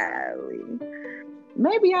 Golly.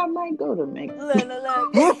 Maybe I might go to Mexico.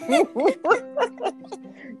 Look.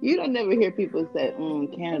 You don't never hear people say,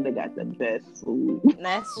 Canada got the best food.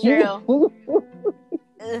 That's true.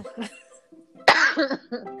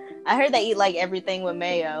 I heard they eat like everything with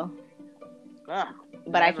mayo.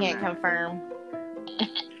 But I can't confirm.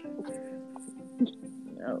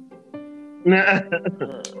 No.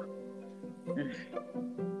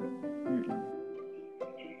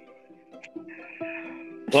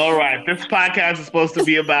 All right, this podcast is supposed to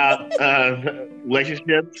be about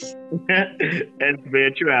relationships and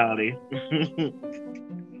spirituality.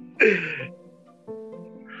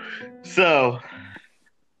 So,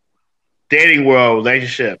 dating world,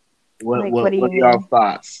 relationship. What are y'all's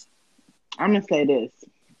thoughts? I'm gonna say this.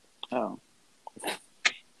 Oh,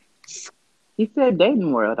 he said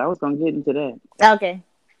dating world. I was gonna get into that. Okay.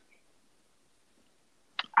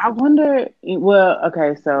 I wonder. Well,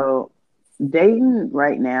 okay, so dating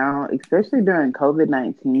right now, especially during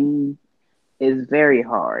COVID-19, is very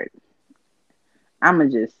hard. I'm gonna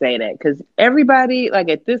just say that because everybody, like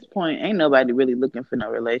at this point, ain't nobody really looking for no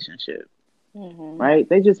relationship, right?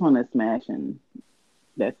 They just want to smash and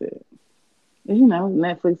that's it. And,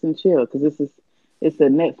 Netflix and chill because it's a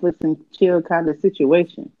Netflix and chill kind of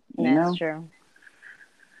situation. That's true.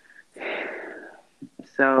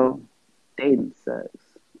 So dating sucks.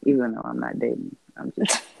 Even though I'm not dating, I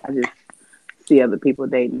just see other people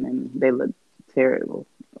dating and they look terrible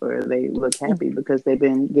or they look happy because they've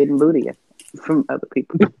been getting booty from other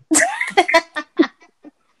people.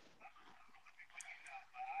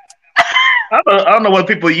 I don't know what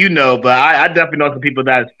people you know, but I definitely know some people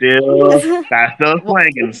that are still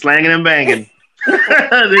slanging and banging.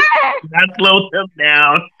 Not slow them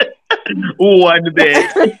down one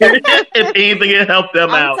bit. If anything, it help them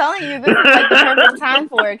out. I'm telling you, this is like the perfect time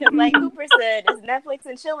for it because, like Cooper said, it's Netflix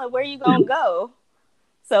and chilling. Where you gonna go?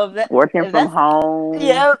 So working from home.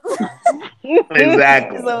 Yep.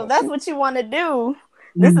 Exactly. So if that's what you want to do,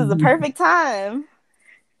 this is the perfect time.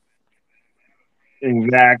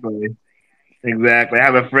 Exactly. I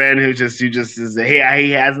have a friend who just is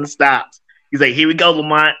he hasn't stopped. He's like, here we go,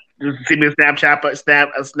 Lamont. Just see me a snap of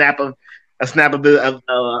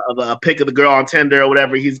a pic of the girl on Tinder or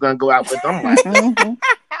whatever he's gonna go out with. I'm like,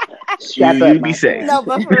 you be safe. No,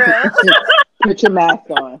 but for real. Put your mask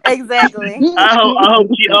on. Exactly. I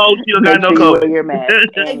hope you don't got no COVID. Wear your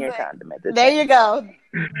mask and your condom at the There you go.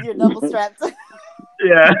 You're double strapped.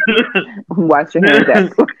 Yeah. Wash your hands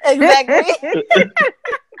out. Exactly.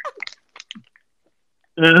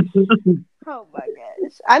 Oh my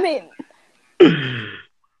gosh. I mean,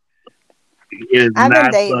 I've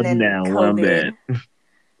been dating in COVID.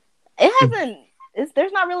 It hasn't.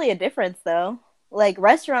 There's not really a difference though. Like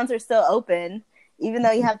restaurants are still open, even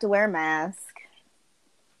though you have to wear a mask.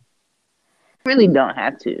 You really don't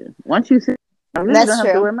have to. Once you sit, you really don't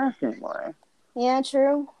have to wear a mask anymore. Yeah,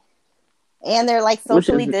 true. And they're like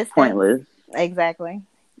socially distanced. Pointless. Exactly.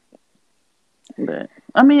 But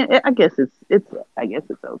I mean, I guess it's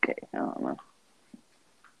okay. I don't know.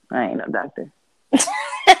 I ain't no doctor.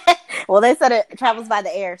 Well, they said it travels by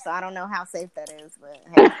the air, so I don't know how safe that is. But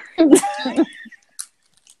hey.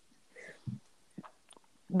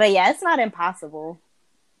 But yeah, it's not impossible.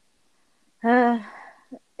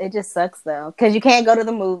 It just sucks though, because you can't go to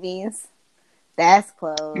the movies. That's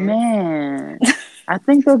closed. Man, I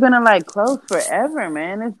think they're gonna like close forever,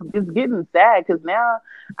 man. It's getting sad because now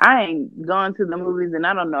I ain't gone to the movies and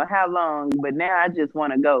I don't know how long, but now I just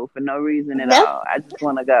want to go for no reason at all. I just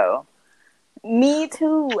want to go. Me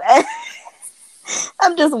too.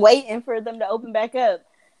 I'm just waiting for them to open back up.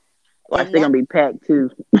 Watch, they're gonna be packed too.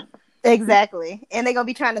 Exactly, and they're gonna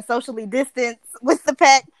be trying to socially distance with the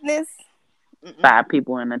packedness. 5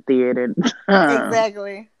 people in the theater.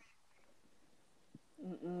 Exactly.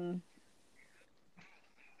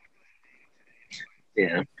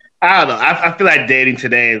 Yeah, I don't know. I feel like dating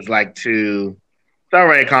today is like it's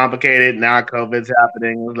already complicated. Now COVID's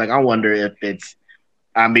happening. Like, I wonder if it's.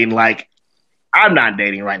 I mean, like, I'm not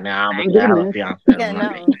dating right now. I have a fiance. Yeah,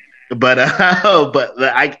 no. But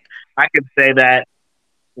I can say that.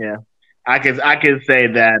 Yeah, I can say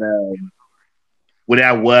that when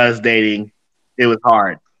I was dating, it was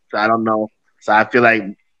hard. So I don't know. So I feel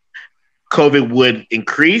like COVID would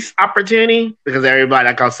increase opportunity because everybody,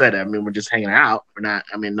 like I said, I mean, we're just hanging out. We're not.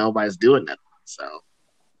 I mean, nobody's doing nothing. So,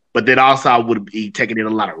 but then also I would be taking in a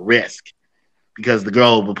lot of risk because the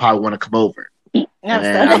girl would probably want to come over. And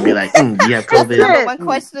then I'd be like, do you have COVID? Number one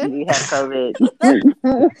question. Do you have COVID?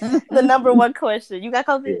 The number one question. You got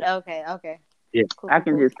COVID? Yeah. Okay. Yeah. Cool. I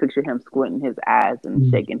can just picture him squinting his eyes and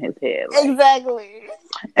shaking his head. Like. Exactly.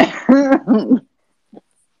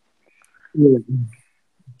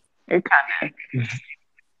 It kind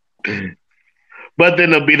of. But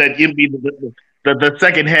then it'll be like the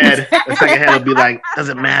second head. The second head will be like,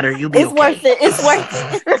 doesn't matter. You'll be it's okay. Worth it. It's worth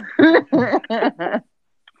it.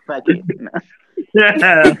 Fuck it.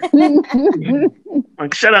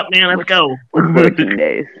 Like, shut up, man. Let's go. 14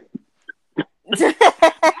 days. So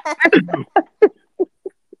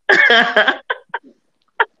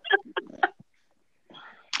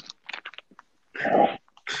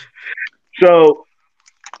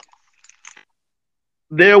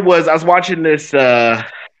I was watching this. So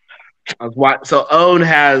OWN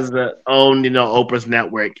has Oprah's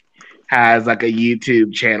network has like a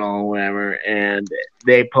YouTube channel or whatever, and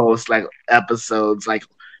they post like episodes, like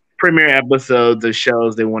premiere episodes of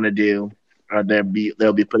shows they want to do, or they'll be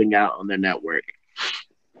putting out on their network.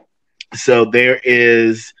 So there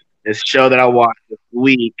is this show that I watched this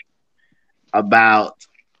week about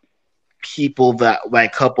people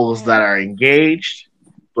like couples that are engaged,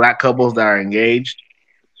 Black couples that are engaged,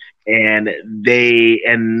 and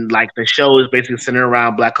like the show is basically centered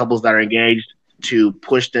around Black couples that are engaged to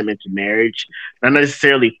push them into marriage, not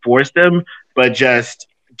necessarily force them, but just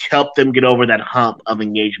help them get over that hump of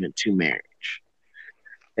engagement to marriage.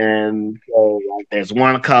 And so, like, there's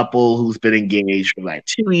one couple who's been engaged for like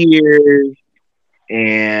 2 years,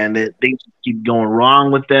 and things keep going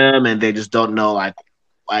wrong with them, and they just don't know like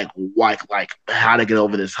how to get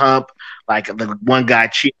over this hump. Like the the guy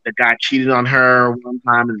cheated on her one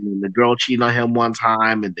time, and then the girl cheated on him one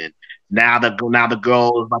time, and then now the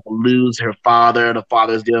girl is about to lose her father. The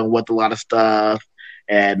father's dealing with a lot of stuff,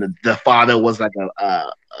 and the father was like a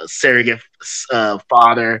surrogate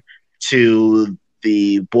father to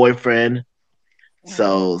the boyfriend.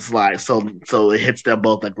 So it's like so it hits them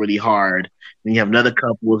both like really hard. Then you have another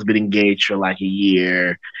couple who's been engaged for like a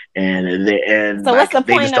year, and so like, what's the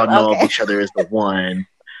they just don't know if okay. each other is the one.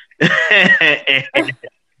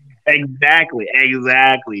 Exactly. And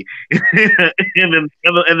then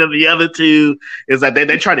the other two is like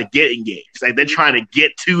they're trying to get engaged. Like they're trying to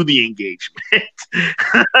get to the engagement.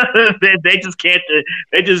 they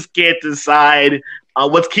just can't decide.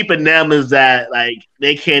 What's keeping them is that like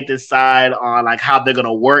they can't decide on like how they're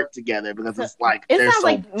gonna work together because it's like it they're sounds so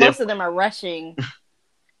like different. most of them are rushing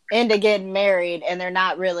into getting married and they're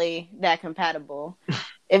not really that compatible.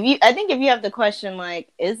 I think if you have the question like,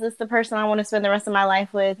 is this the person I want to spend the rest of my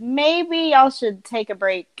life with? Maybe y'all should take a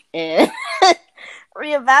break and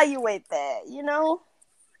reevaluate that, you know?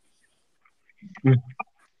 Well,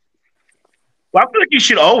 I feel like you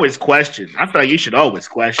should always question. I feel like you should always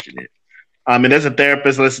question it. There's a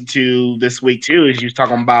therapist I listened to this week too. She was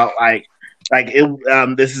talking about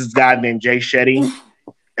this is a guy named Jay Shetty,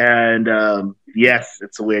 and yes,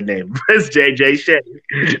 it's a weird name. It's Jay Shetty.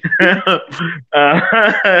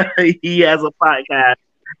 He has a podcast.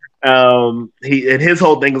 His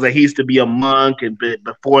whole thing is that he used to be a monk, and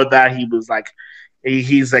before that he was like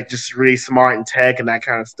he's like just really smart in tech and that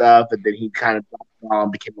kind of stuff. And then he kind of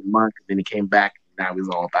became a monk, and then he came back. And now he's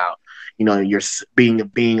all about you're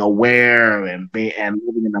being aware and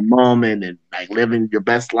living in the moment and like living your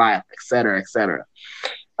best life, et cetera, et cetera.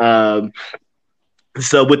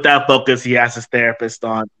 So with that focus, he has his therapist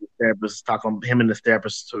on. Him and his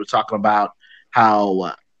therapist were talking about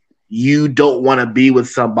how you don't want to be with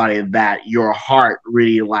somebody that your heart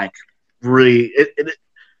really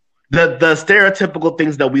the stereotypical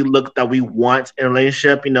things that we want in a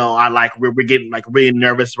relationship. We're getting like really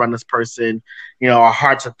nervous around this person. Our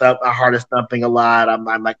heart is thumping a lot. I'm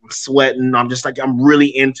sweating. I'm just like, I'm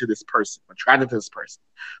really into this person. I'm attracted to this person.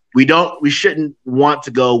 We shouldn't want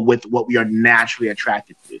to go with what we are naturally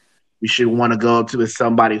attracted to. We should want to go to with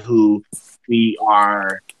somebody who we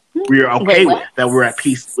are okay with, that we're at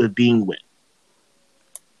peace with being with.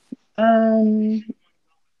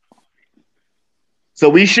 So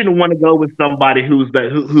we shouldn't want to go with somebody who's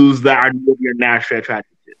you're naturally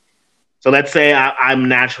attracted to. So let's say I'm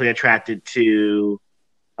naturally attracted to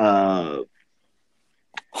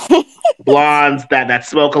blondes that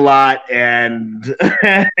smoke a lot and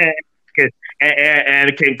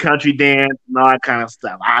and can country dance and all that kind of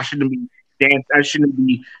stuff. I shouldn't be dance. I shouldn't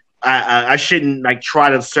be. I shouldn't like try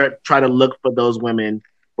to look for women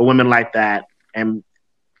like that and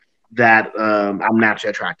that I'm naturally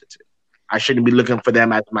attracted to. I shouldn't be looking for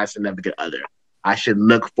them as my significant other. I should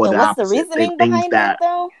look for the what's opposite. The reasoning behind that,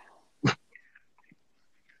 though?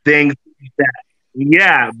 Things that,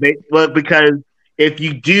 because if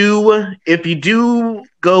you do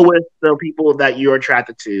go with the people that you're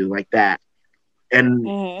attracted to like that,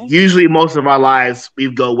 and usually most of our lives we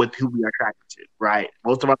go with who we are attracted to, right?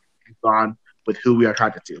 Most of our lives we've gone with who we are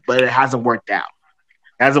attracted to, but it hasn't worked out.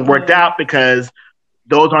 It hasn't worked out because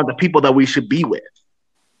those aren't the people that we should be with.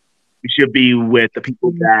 We should be with the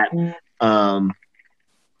people that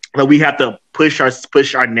we have to push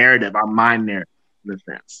our narrative, our mind narrative, in a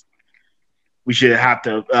sense. We should have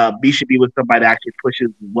to should be with somebody that actually pushes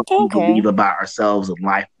what we believe about ourselves and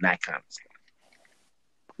life and that kind of stuff.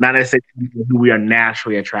 Not necessarily who we are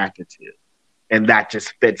naturally attracted to, and that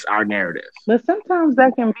just fits our narrative. But sometimes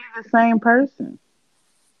that can be the same person.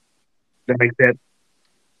 That makes sense.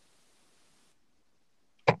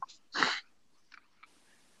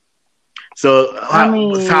 So how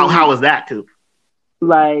was that too?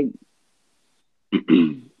 Like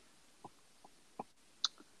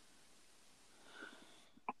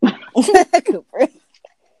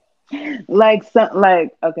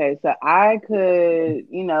okay, so I could,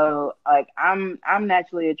 I'm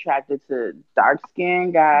naturally attracted to dark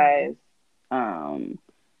skinned guys.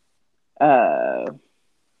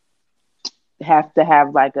 Have to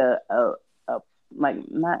have like a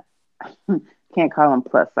not can't call them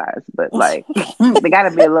plus size, but like they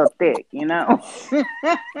gotta be a little thick,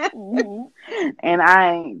 And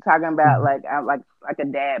I ain't talking about like a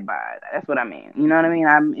dad bod. That's what I mean. You know what I mean?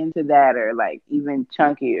 I'm into that, or like even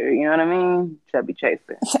chunkier. You know what I mean? Chubby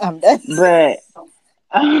chaser. I'm done.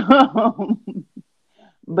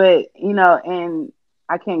 But and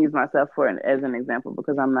I can't use myself as an example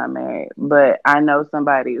because I'm not married, but I know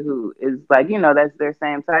somebody who is like, that's their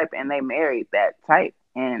same type, and they married that type,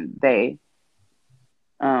 and they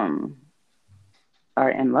um are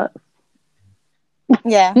in love.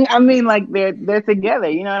 Yeah. I mean, like they're together.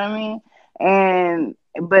 You know what I mean?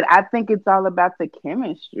 But I think it's all about the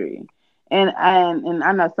chemistry, and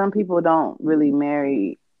I know some people don't really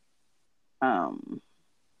marry um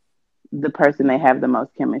the person they have the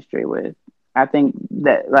most chemistry with. I think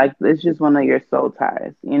that like it's just one of your soul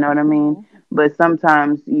ties. You know what I mean? Mm-hmm. But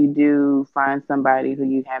sometimes you do find somebody who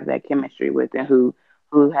you have that chemistry with, and who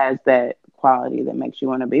has that quality that makes you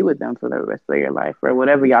want to be with them for the rest of your life, or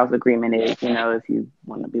whatever y'all's agreement is. If you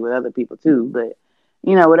want to be with other people too, but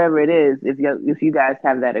whatever it is, if you guys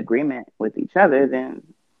have that agreement with each other, then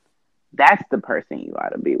that's the person you ought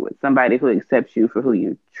to be with. Somebody who accepts you for who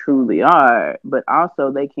you truly are, but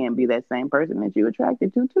also they can't be that same person that you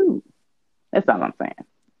attracted to too. That's all I'm saying.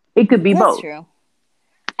 It could be That's both. true.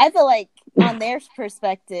 I feel like on their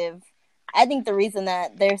perspective, I think the reason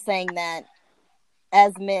that they're saying that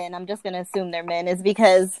as men, I'm just going to assume they're men, is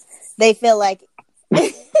because they feel like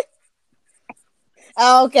okay.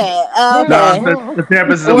 No, the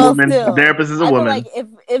therapist is a woman. The therapist is a woman. I feel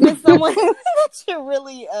like if it's someone that you're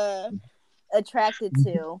really attracted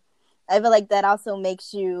to, I feel like that also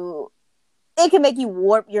makes you. It can make you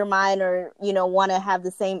warp your mind, or want to have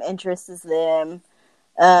the same interests as them,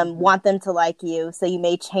 want them to like you, so you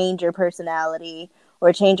may change your personality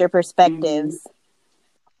or change your perspectives.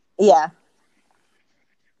 Mm-hmm. Yeah.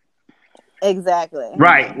 Exactly.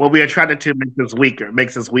 Right. What we're attracted to makes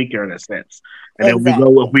us weaker in a sense. And then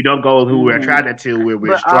if we don't go with who we're attracted to,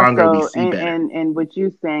 we're stronger, also, we see better. And what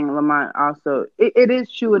you saying, Lamont, also, it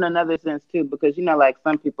is true in another sense too, because like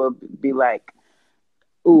some people be like,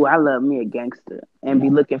 ooh, I love me a gangster, and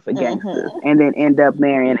be looking for gangsters, and then end up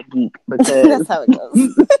marrying a geek because that's how it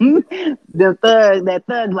goes. that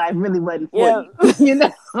thug life really wasn't for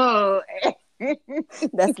you.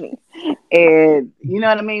 That's me. And you know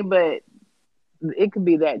what I mean? But it could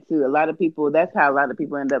be that too. That's how a lot of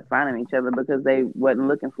people end up finding each other, because they wasn't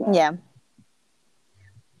looking for them. Yeah.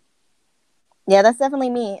 Yeah, that's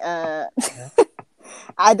definitely me. I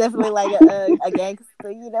definitely like a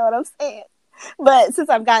gangster, you know what I'm saying? But since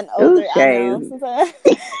I've gotten older, since I've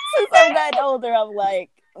gotten older, I'm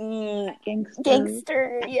like,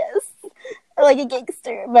 gangster, yes. I like a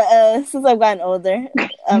gangster. But since I've gotten older,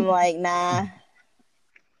 I'm like, nah.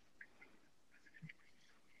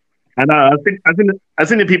 I know. I think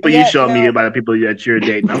the people you showed me about the people that you're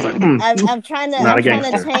dating. I was like, I'm trying to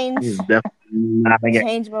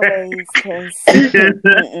change my ways, because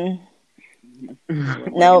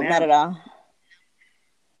nope, not at all.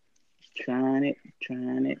 Trying it.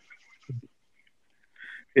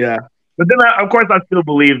 Yeah, but then of course I still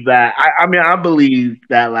believe that. I believe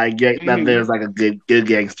that that there's like a good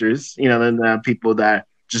gangsters. And people that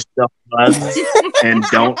just stuff bugs and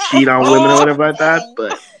don't cheat on women or whatever like that.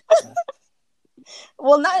 But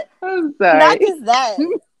well, not just that.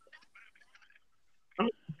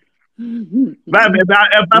 But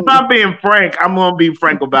if I'm being frank, I'm gonna be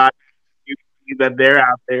frank about it, that they're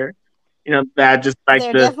out there. That just like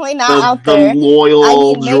they're definitely not out there.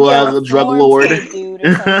 Loyal drug lord dude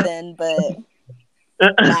or something, but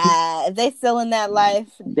nah, if they still in that life,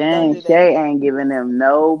 dang, Shay ain't giving them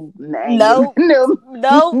no name. No. None.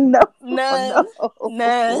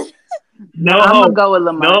 No, I'm gonna go with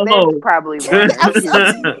Lamont. There's probably one or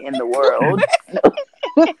two in the world.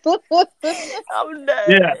 I'm done.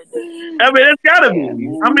 Yeah, it's gotta be.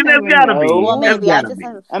 There's gotta be. Well,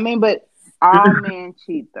 maybe but all men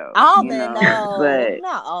cheat though. All men, no, but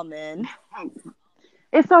not all men.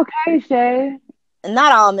 It's okay, Shay.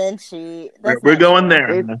 Not all men cheat. We're going there.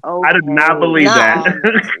 Okay. I did not believe that.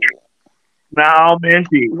 Not all men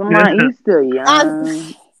cheat. Lamont, you still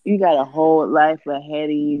young. You got a whole life ahead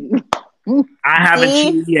of you. I haven't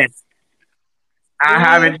cheated yet. I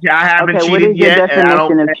haven't okay, cheated what is yet. Your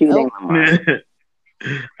definition of cheating, Lamont?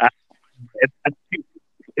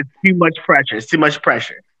 It's too much pressure. It's too much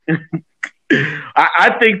pressure.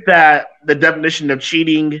 I think that the definition of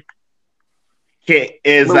cheating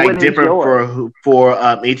is different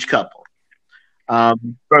for each couple.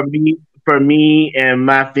 For me and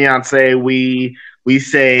my fiance, we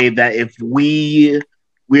say that if we're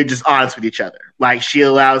just honest with each other. Like, she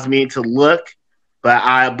allows me to look, but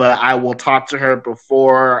I will talk to her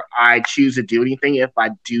before I choose to do anything. If I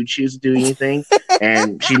do choose to do anything,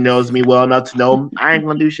 and she knows me well enough to know I ain't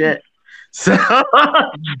gonna do shit. So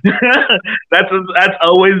that's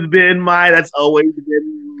always been my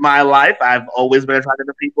life. I've always been attracted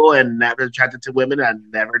to people and never attracted to women. I've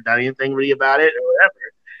never done anything really about it or whatever.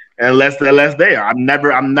 unless they are. I'm not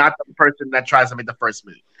the person that tries to make the first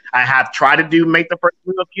move. I have tried to make the first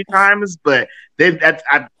move a few times, but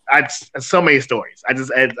I've so many stories.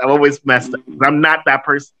 I've always messed up. I'm not that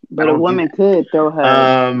person. But a woman could throw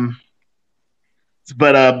her.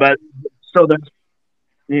 But so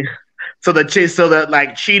the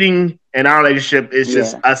like cheating in our relationship is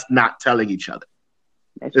just us not telling each other.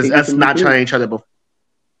 It's us not telling each other before.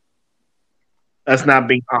 Us not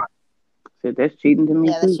being honest. So that's cheating to me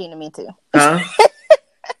too. Yeah, that's cheating to me too. Huh?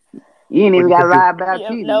 You ain't even got to lie about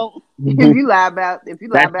cheating. Nope. If you lie about going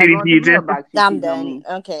to jail about cheating, I'm done.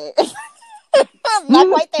 Okay. Not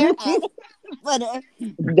quite there. But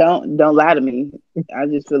don't lie to me. I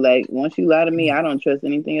just feel like once you lie to me, I don't trust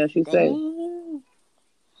anything else you say.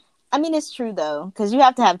 I mean, it's true though, because you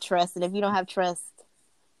have to have trust, and if you don't have trust,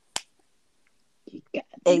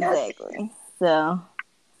 exactly. So.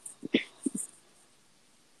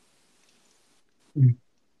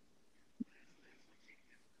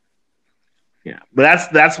 Yeah, but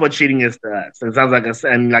that's what cheating is to us. It sounds like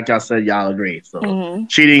and like y'all said, y'all agree. So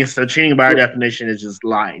cheating by our definition is just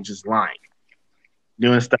lying,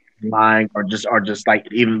 doing stuff lying, or just like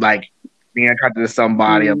even like being attracted to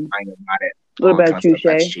somebody and lying about it. What about you,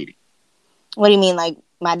 Shay? That's cheating. What do you mean, like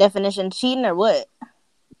my definition of cheating, or what?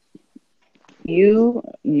 You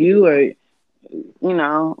are,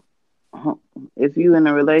 if you in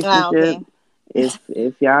a relationship,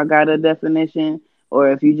 if y'all got a definition. Or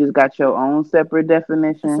if you just got your own separate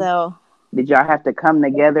definition, so did y'all have to come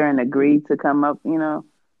together and agree to come up? Well,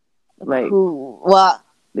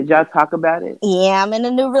 did y'all talk about it? Yeah, I'm in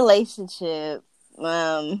a new relationship,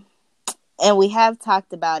 and we have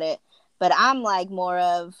talked about it. But I'm like more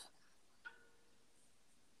of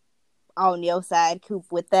on your side, Coop,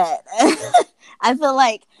 with that. I feel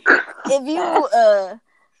like if you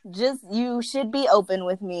you should be open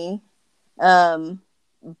with me,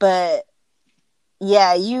 but.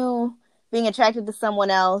 Yeah, you being attracted to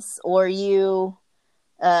someone else or you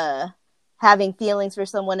having feelings for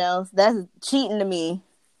someone else, that's cheating to me.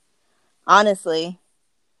 Honestly.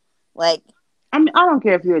 Like, I mean, I don't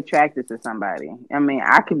care if you're attracted to somebody. I mean,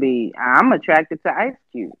 I'm attracted to Ice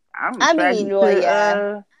Cube. I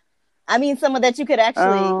mean, someone that you could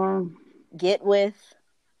actually get with.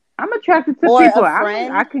 I'm attracted to or people a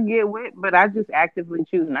friend, I could get with, but I just actively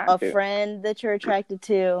choose not to. A friend that you're attracted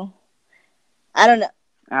to. I don't know.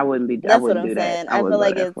 I wouldn't be. That's what I'm saying. I feel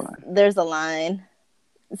like there's a line.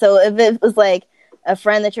 So if it was like a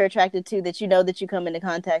friend that you're attracted to that you know that you come into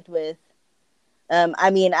contact with, I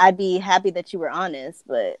mean, I'd be happy that you were honest,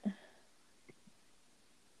 but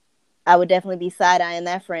I would definitely be side-eyeing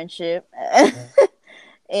that friendship.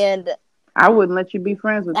 And I wouldn't let you be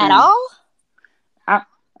friends with them. At all? I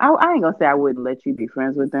ain't gonna say I wouldn't let you be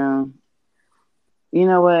friends with them. You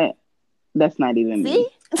know what? That's not even me.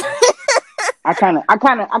 I kind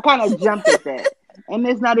of jumped at that, and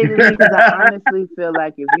it's not even me because I honestly feel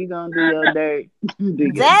like if you gonna do your dirt,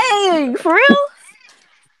 dang, for real,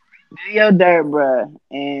 do your dirt, bruh,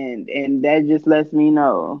 and that just lets me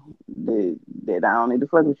know that I don't need to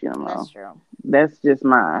fuck with you no more. That's true. That's just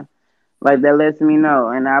mine. Like that lets me know,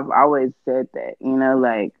 and I've always said that.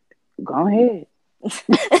 Like, go ahead.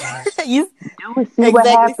 You do it, see what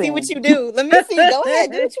happens. See what you do. Let me see. Go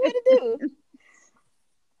ahead. Do what you want to do.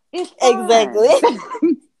 Exactly.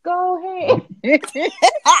 Go ahead.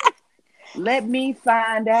 Let me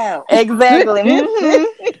find out. Exactly.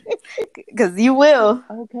 Because you will.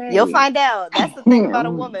 Okay. You'll find out. That's the thing about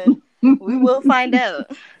a woman. We will find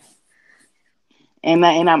out. And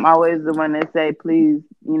I'm always the one that say, please,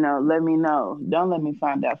 let me know. Don't let me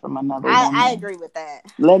find out from another woman. I agree with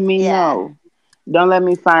that. Let me know. Don't let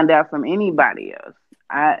me find out from anybody else.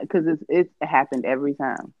 Because it's happened every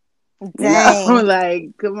time. Dang.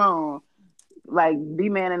 Like, come on. Like, be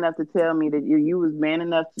man enough to tell me that you was man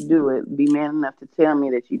enough to do it. Be man enough to tell me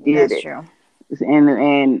that you did That's it. True.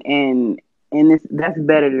 And that's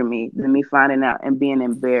better to me than me finding out and being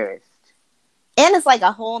embarrassed. And it's like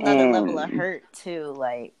a whole nother level of hurt too.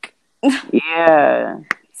 Like, yeah.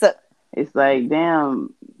 So it's like,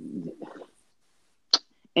 damn.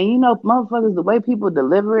 And motherfuckers, the way people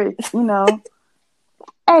deliver it,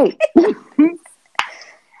 hey.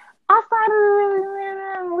 I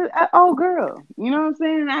started with an old girl. You know what I'm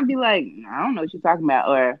saying? I'd be like, I don't know what you're talking about.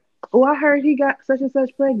 Or, oh, I heard he got such and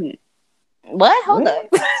such pregnant. What? Hold up.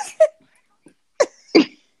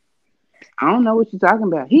 I don't know what you're talking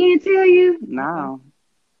about. He didn't tell you? No.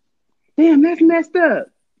 Damn, that's messed up.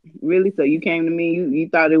 Really? So you came to me, you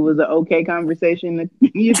thought it was an okay conversation?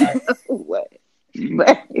 What?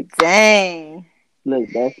 But, dang. Look,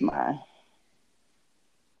 that's my...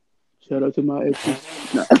 Shout out to my exes.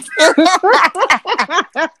 No.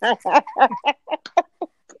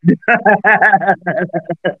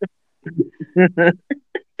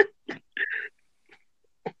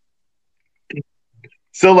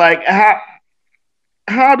 So, like,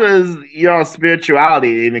 how does y'all spirituality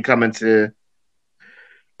even come into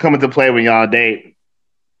play when y'all date?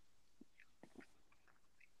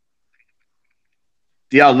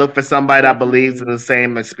 Do y'all look for somebody that believes in the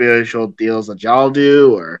same like, spiritual deals that y'all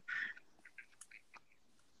do, or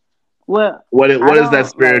Well, what I is that don't like,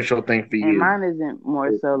 spiritual thing for and you? mine isn't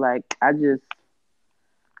more so like I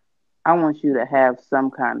want you to have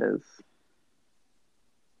some kind of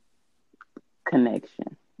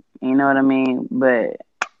connection. You know what I mean? But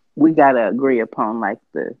we gotta agree upon like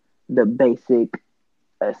the basic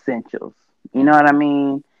essentials. You know what I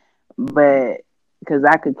mean? But because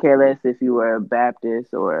I could care less if you were a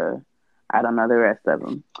Baptist or I don't know the rest of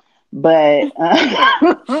them. But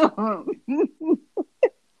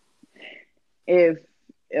if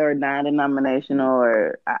or non-denominational,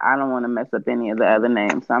 or I don't want to mess up any of the other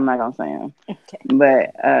names, so I'm not gonna say them. Okay.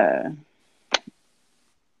 But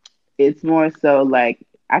it's more so like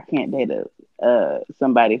I can't date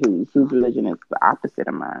somebody whose religion is the opposite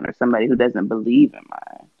of mine, or somebody who doesn't believe in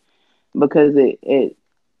mine, because it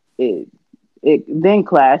it then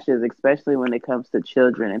clashes, especially when it comes to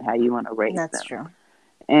children and how you want to raise them. That's true.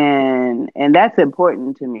 And that's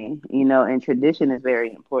important to me, you know, and tradition is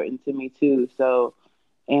very important to me too. So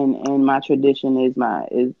and my tradition is my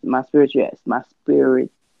spiritual, yes, my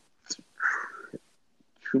spirit,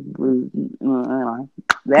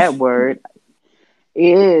 that word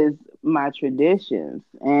is my traditions.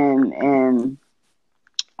 And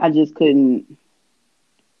I just couldn't,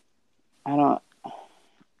 I don't,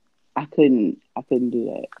 I couldn't do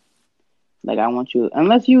that. Like, I want you,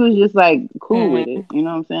 unless you was just like cool with it, you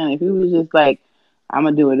know what I'm saying? If you was just like, I'm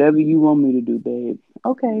gonna do whatever you want me to do, babe,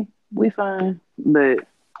 okay, we fine. But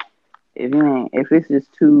if it's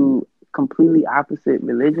just two completely opposite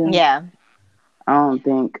religions, Yeah. I don't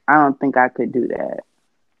think I could do that.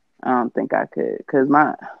 I don't think I could, because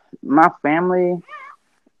my family,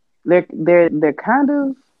 they're kind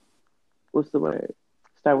of, what's the word?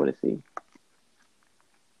 Start with a C.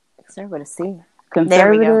 Start with a C.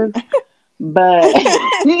 Conservative, but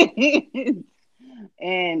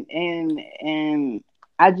and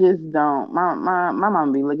I just don't. My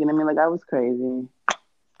mom be looking at me like I was crazy, and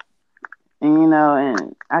you know,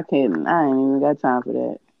 and I ain't even got time for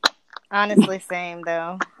that. Honestly, same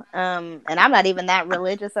though. And I'm not even that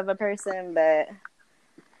religious of a person, but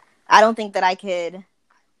I don't think that I could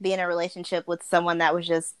be in a relationship with someone that was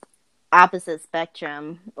just opposite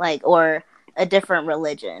spectrum, like, or a different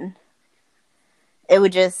religion. It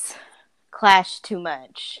would just clash too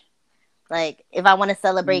much. Like, if I want to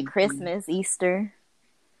celebrate Christmas, Easter,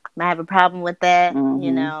 I have a problem with that,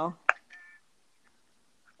 you know.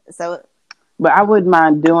 So, but I wouldn't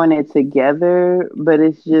mind doing it together. But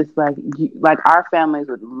it's just like our families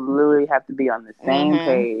would literally have to be on the same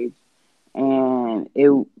page, and it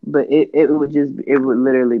would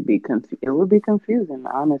literally be it would be confusing,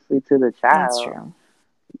 honestly, to the child. That's true.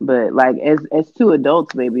 But like as two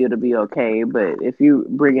adults, maybe it'll be okay. But if you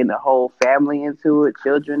bring in the whole family into it,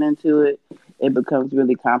 children into it, it becomes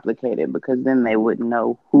really complicated, because then they wouldn't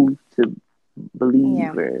know who to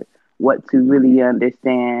believe or what to really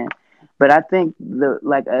understand. But I think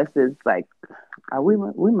like us is like, are we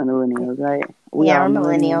millennials, right? We yeah, are we're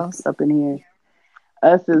millennials up in here.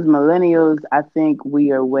 Us as millennials, I think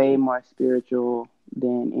we are way more spiritual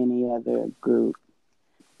than any other group,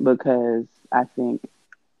 because I think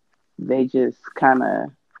they just kind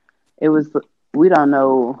of, it was, we don't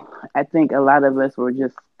know. I think a lot of us were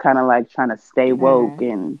just kind of like trying to stay woke,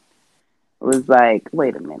 and it was like,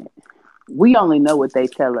 wait a minute, we only know what they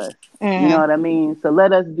tell us. You know what I mean? So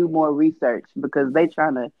let us do more research, because they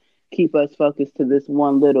trying to keep us focused to this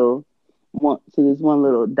one little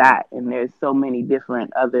dot, and there's so many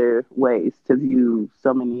different other ways to view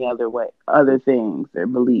so many other things or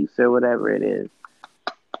beliefs or whatever it is,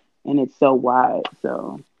 and it's so wide.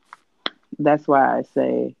 So that's why I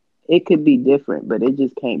say it could be different, but it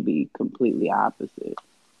just can't be completely opposite.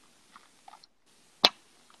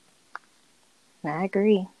 I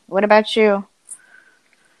agree. What about you?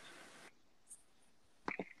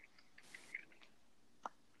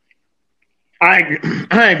 I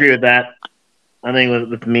agree with that. I think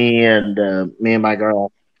with me and my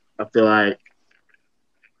girl, I feel like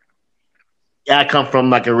I come from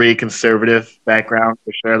like a really conservative background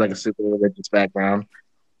for sure, like a super religious background,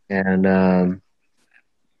 and um,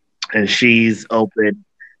 and she's open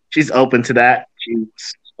to that. She's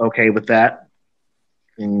okay with that,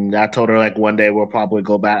 And I told her like one day we'll probably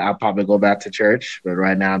go back. I'll probably go back to church, but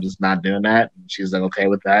right now I'm just not doing that. And she's like okay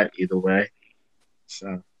with that either way.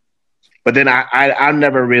 So, but then I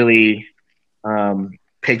never really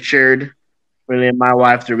pictured really my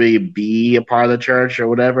wife to really be a part of the church or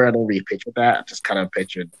whatever. I don't really picture that. I just kind of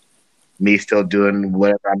pictured me still doing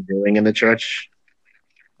whatever I'm doing in the church.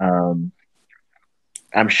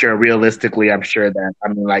 I'm sure realistically, I'm sure that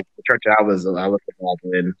like the church I was involved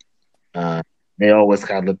in. They always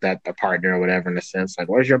kind of looked at the partner or whatever in a sense, like,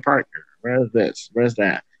 where's your partner? Where's this? Where's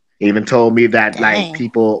that? They even told me that like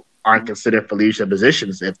people aren't considered Felicia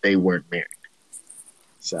positions if they weren't married.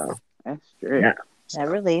 So that's true. Yeah, that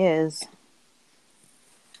really is.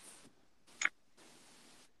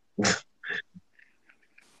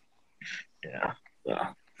 Yeah.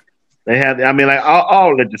 They had. I mean, like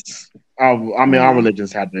all religions. All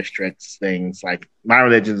religions have their strict things. Like my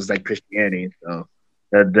religion is like Christianity, so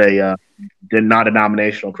they're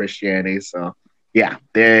non-denominational Christianity. So yeah,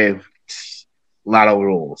 they a lot of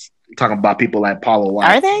rules. I'm talking about people like Paula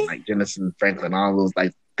White, are they? like Jennison Franklin, all those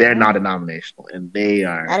like they're non-denominational, and they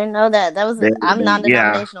are. I didn't know that. I'm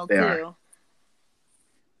non-denominational too. Are.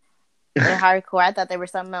 They're hardcore. I thought they were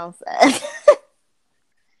something else.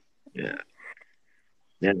 Yeah.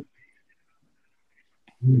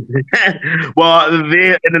 Well, in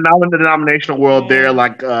the non-denominational world, they're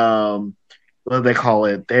like what do they call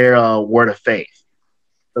it? They're word of faith.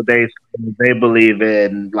 So they believe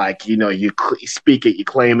in like you speak it, you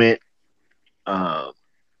claim it,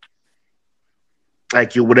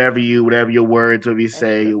 like whatever your words, whatever you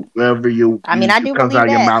say, whatever you. I mean, I do comes believe out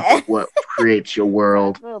of that. your mouth is what creates your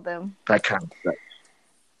world. I feel them. That kind of stuff.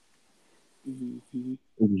 Mm-hmm.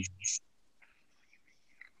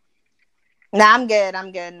 Nah, I'm good. No,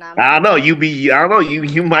 I don't know. You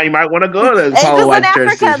might want to go to Angels White in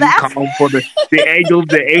Africa. churches. You call for the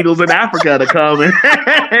angels in Africa to come and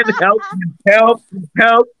help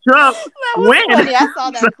Trump win. Funny. I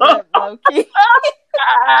saw that clip, low-key.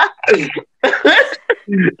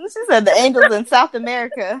 She said the angels in South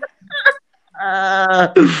America.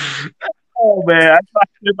 Oh man,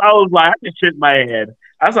 I was like, I just shook my head.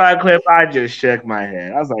 I saw that clip. I just shook my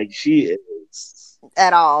head. I was like, she is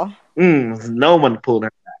at all. No one pulled her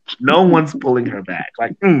back. No one's pulling her back.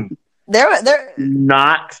 Like, they're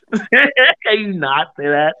not. Can you not say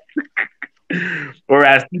that?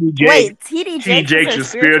 Whereas TD Jakes' your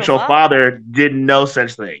spiritual father did no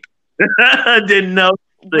such thing. Didn't know.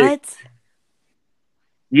 What?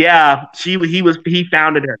 Yeah, he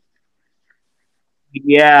founded her.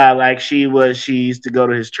 Yeah, like she used to go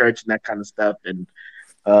to his church and that kind of stuff. And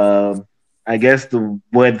I guess the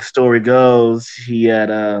way the story goes, he had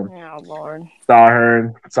oh Lord, saw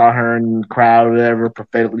her in the crowd or whatever,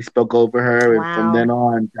 prophetically spoke over her, wow. And from then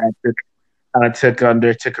on took her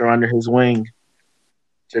under his wing.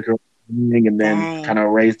 And then kind of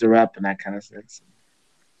raised her up in that kind of sense.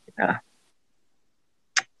 Yeah.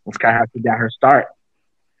 That's kind of how she got her start.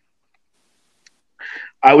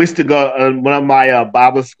 I used to go one of my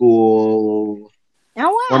Bible school. Oh,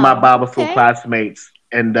 wow. One of my Bible school classmates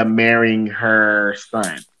ended up marrying her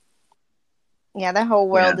son. Yeah, that whole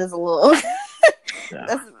world is a little.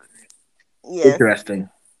 Interesting.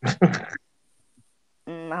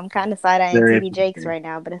 I'm kind of side-eyeing TD Jakes right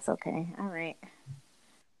now, but it's okay. All right.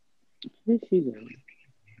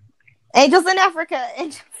 Angels in Africa.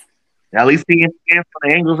 At least he stands for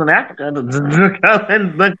the angels in Africa to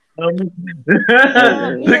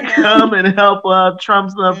come and help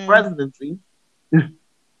Trump's presidency.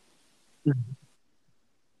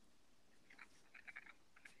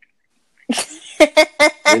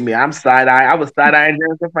 I'm side-eye. I was side-eyeing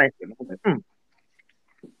Jennifer Franklin.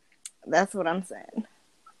 That's what I'm saying.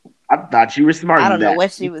 I thought you were smart. I don't know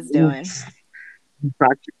what she was doing.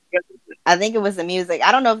 I think it was the music.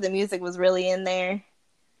 I don't know if the music was really in there.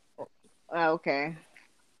 Oh, okay.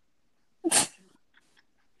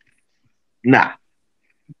 Nah.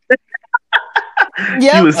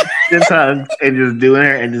 Yep. She was in tongues and just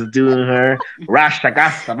doing her.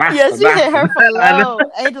 Rashagasa. Yeah, she hit her flow.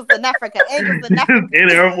 Angels in Africa. In her flow. in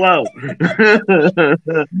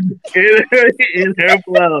her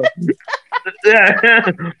flow.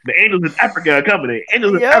 The angels in Africa are coming.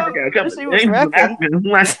 Angels in Africa are coming. She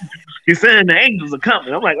was She's saying the angels are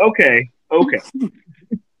coming. I'm like, okay.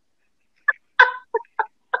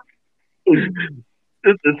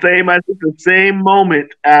 It's the same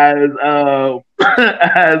moment as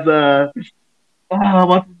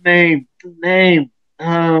what's his name?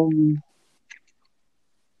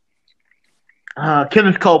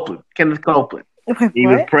 Kenneth Copeland. He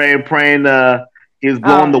was praying. He was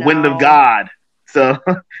blowing the wind of God, so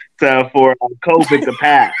for COVID to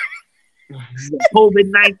pass.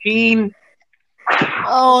 COVID-19.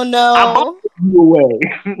 Oh I'm no. you away.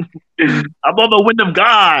 I'm on the wind of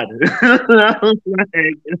God.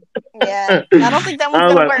 Yeah, I don't think that one's I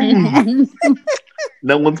was gonna like, work.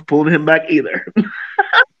 no one's pulling him back either.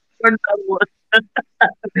 Another one.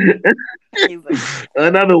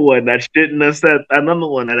 Another one that shouldn't have said. Another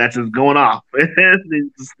one that's just going off. There's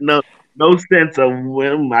just no sense of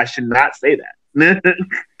when I should not say that.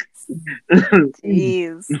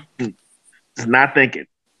 Jeez. Just not thinking.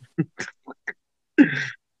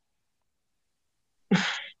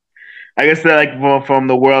 I guess like from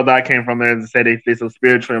the world I came from, they said they're so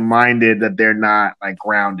spiritually minded that they're not like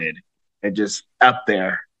grounded. They're just up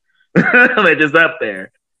there. They're just up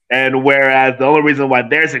there. And whereas the only reason why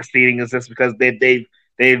they're succeeding is just because they've been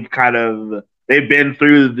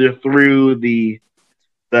through the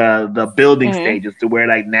building stages to where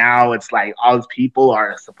like now it's like all these people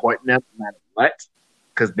are supporting them no matter what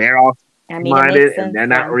because they're all minded and they're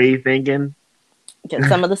not really thinking.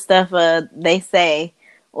 Some of the stuff they say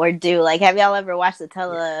or do, like, have y'all ever watched the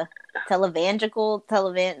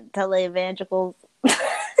televangelicals?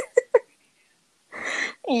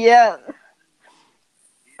 Yeah.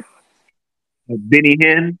 Benny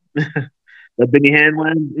Hinn, the Benny Hinn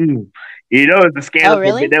one. You know, it's a scandal. Oh,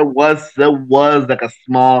 really? There was like a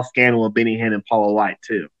small scandal with Benny Hinn and Paula White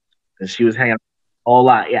too, because she was hanging out a whole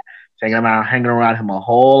lot. Yeah, hanging around him a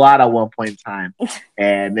whole lot at one point in time,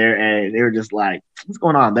 and they were just like, "What's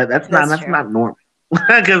going on? That's not normal."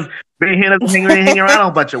 Because Benny Hinn doesn't hang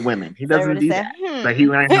around a bunch of women. He doesn't do that. Like he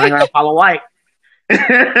hang around Paula White.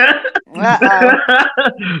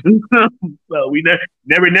 So we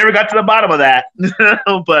never got to the bottom of that.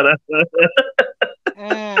 But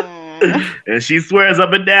and she swears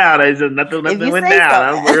up and down. I said nothing went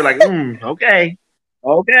down. We were like, okay.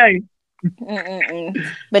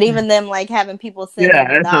 But even them like having people send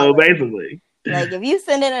in $1. So basically, like if you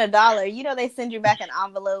send in $1, you know they send you back an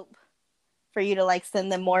envelope for you to like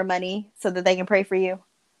send them more money so that they can pray for you.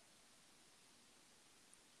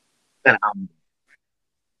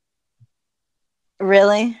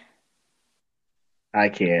 Really? I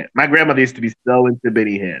can't. My grandmother used to be so into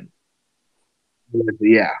Benny Hinn.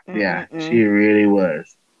 Yeah, she really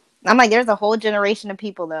was. I'm like, there's a whole generation of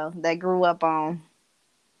people though that grew up on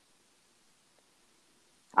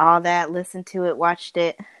all that, listened to it, watched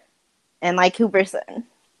it, and like Cooper said,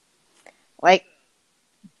 like,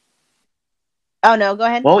 oh no, go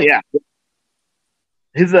ahead. Well, yeah,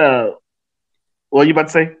 what are you about to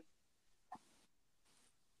say?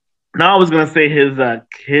 No, I was gonna say his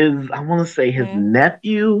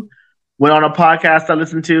nephew went on a podcast I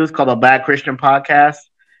listened to. It's called the Bad Christian Podcast,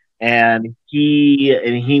 and he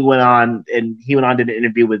went on did an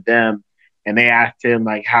interview with them, and they asked him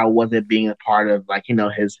like how was it being a part of like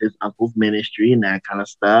his uncle's ministry and that kind of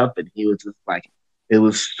stuff, and he was just like it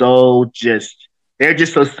was so just they're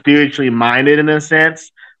just so spiritually minded in a sense,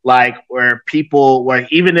 like where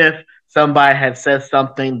even if somebody had said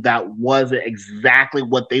something that wasn't exactly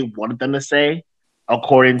what they wanted them to say,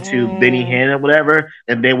 according to Benny Hinn or whatever,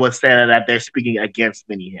 then they would say that they're speaking against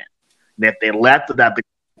Benny Hinn. And if they left that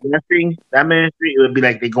ministry, it would be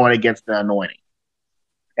like they're going against the anointing.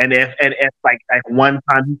 And if like one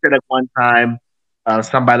time, he said at one time,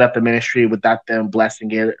 somebody left the ministry without them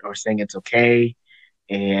blessing it or saying it's okay.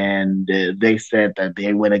 And they said that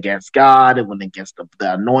they went against God, it went against the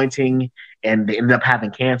anointing, and they ended up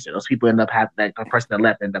having cancer. Those people ended up having the person that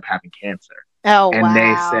left ended up having cancer. Oh, and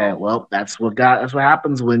they said, "Well, that's what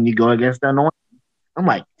happens when you go against the anointing." I'm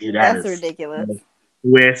like, dude, that's ridiculous,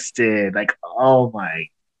 twisted. Like, oh my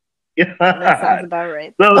god, that sounds about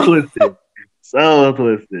right. So twisted, so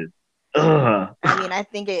twisted. Ugh. I mean, I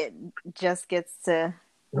think it just gets to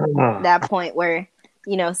that point where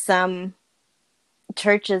some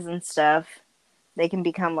churches and stuff, they can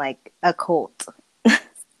become like a cult.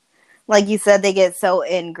 Like you said, they get so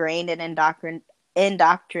ingrained and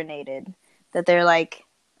indoctrinated that they're like,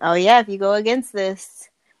 oh yeah, if you go against this,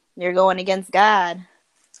 you're going against God.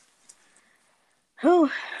 Whew,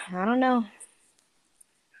 I don't know.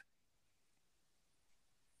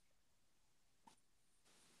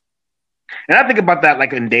 And I think about that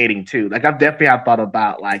like in dating too. Like I've definitely thought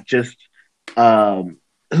about like just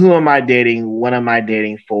who am I dating? What am I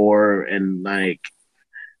dating for? And like,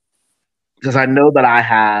 because I know that I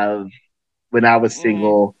have, when I was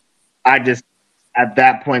single, I just, at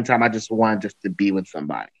that point in time, I just wanted just to be with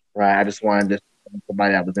somebody, right? I just wanted just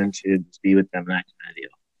somebody I was into, just be with them, that kind of deal.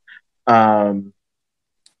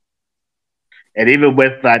 And even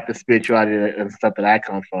with like the spirituality and stuff that I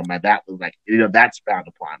come from, like that was like, that's frowned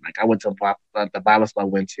upon. Like I went to the Bible school I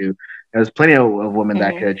went to, there was plenty of women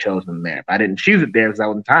that I could have chosen there, but I didn't choose it there because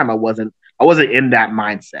at the time I wasn't I wasn't in that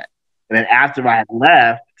mindset. And then after I had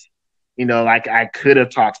left, like I could have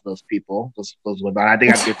talked to those people, those women. I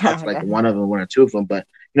think I did talk to like one of them, one or two of them, but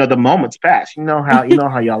the moment's passed. You know how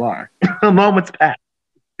y'all are. The moment's passed.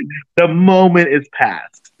 The moment is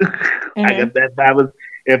past. Like if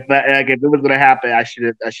it was gonna happen, I should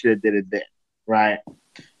have did it then, right?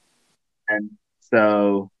 And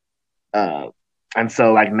so,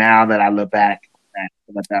 like now that I look back,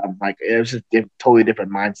 I'm like it was just totally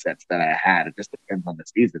different mindsets that I had. It just depends on the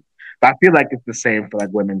season. But I feel like it's the same for like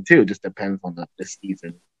women too. It just depends on the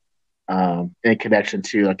season, in connection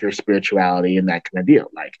to like your spirituality and that kind of deal.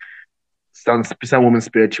 Like some women's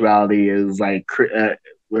spirituality is like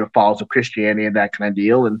where it falls with Christianity and that kind of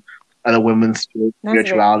deal, and other women's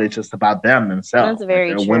spirituality is just about them themselves. That's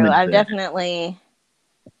very true. I've definitely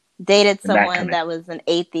dated someone that was an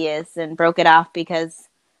atheist and broke it off because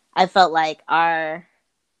I felt like our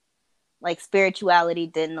spirituality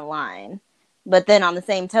didn't align. But then on the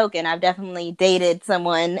same token, I've definitely dated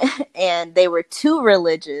someone and they were too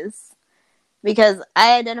religious because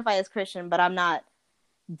I identify as Christian, but I'm not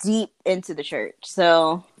deep into the church.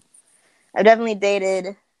 So I've definitely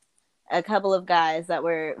dated a couple of guys that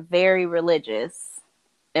were very religious,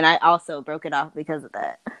 and I also broke it off because of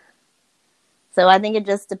that. So I think it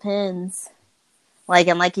just depends.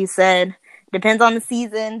 Like you said, depends on the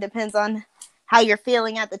season, depends on how you're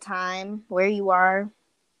feeling at the time, where you are.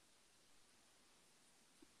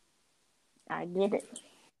 I get it.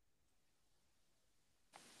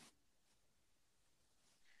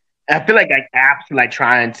 I feel like apps are like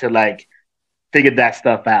trying to like figure that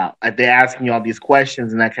stuff out. Like they're asking you all these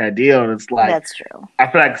questions and that kind of deal, and it's like that's true. I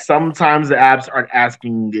feel like sometimes the apps aren't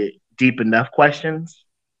asking deep enough questions.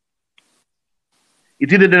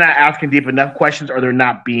 It's either they're not asking deep enough questions, or we're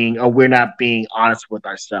not being honest with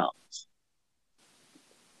ourselves.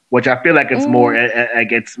 Which I feel like it's more. It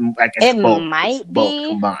might be both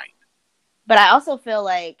combined. But I also feel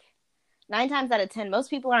like 9 times out of 10, most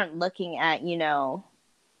people aren't looking at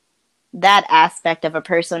that aspect of a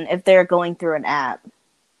person if they're going through an app.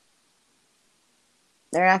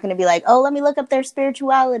 They're not going to be like, oh, let me look up their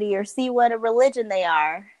spirituality or see what a religion they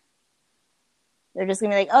are. They're just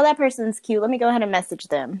going to be like, oh, that person's cute. Let me go ahead and message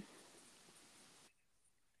them.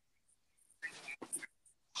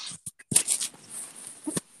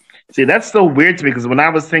 See, that's so weird to me because when I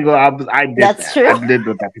was single, I did that's that. True. I did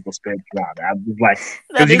look at people's spirituality. I was like,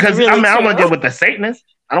 because really I don't want to get with the Satanist.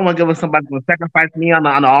 I don't want to get with somebody who will sacrifice me on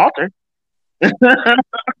the altar. I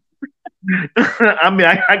mean,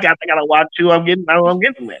 I gotta watch who I'm getting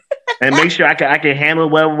with, and make sure I can handle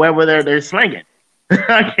wherever they're slinging.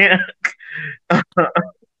 I can't.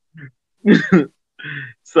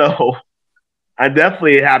 So I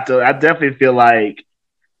definitely feel like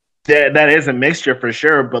that is a mixture for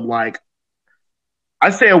sure. But like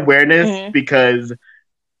I say awareness because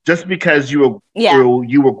just because you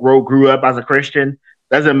grew up as a Christian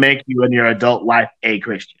doesn't make you in your adult life a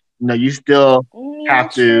Christian. You still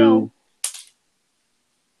have to.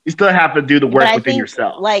 You still have to do the work within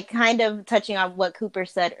yourself. Like kind of touching on what Cooper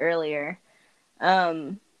said earlier,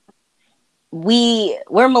 we're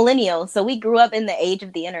millennials, so we grew up in the age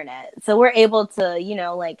of the internet. So we're able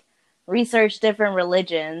to, research different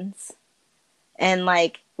religions and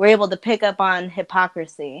we're able to pick up on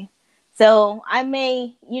hypocrisy. So I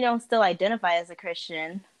may, still identify as a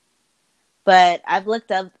Christian, but I've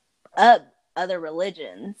looked up other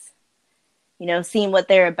religions, seeing what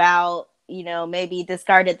they're about, maybe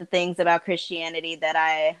discarded the things about Christianity that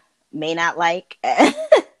I may not like,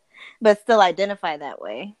 but still identify that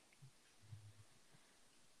way.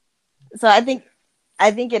 So I think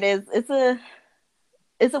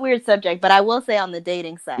it's a weird subject, but I will say on the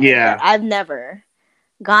dating side, I've never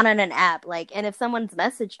gone on an app, and if someone's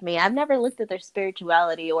messaged me, I've never looked at their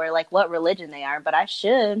spirituality or what religion they are, but I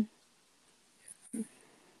should.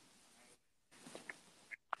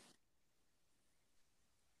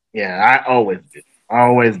 Yeah, I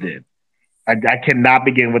always did. I cannot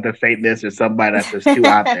begin with a Satanist or somebody that's just too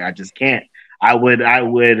out there. I just can't. I would,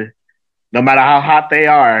 no matter how hot they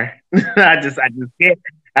are, I just can't.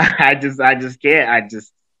 I just can't.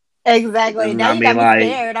 Exactly. Now you got me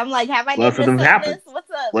scared. I'm like, have I what dated a Satanist?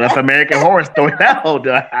 What's up? What if American Horror Story that whole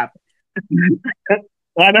happen?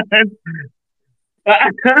 Well,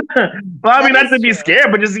 I mean, not to be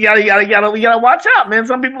scared, but just you gotta watch out, man.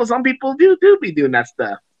 Some people do be doing that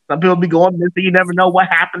stuff. Some people be going missing. You never know what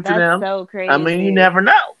happened to them. So crazy. I mean, you never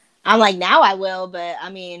know. I'm like, now I will, but I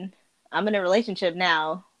mean, I'm in a relationship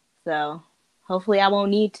now, so hopefully I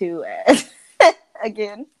won't need to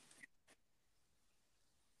again.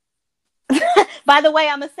 By the way,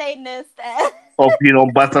 I'm a Satanist. Hope you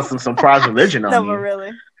don't bust us in some cross religion on no, you. but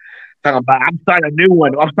really. Talking about I'm starting a new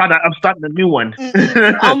one. I'm starting a new one.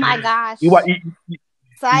 Oh my gosh.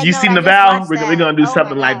 Side You note, seen I the just Vow? watched We're that. gonna do Oh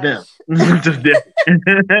something my like them. gosh. Just different.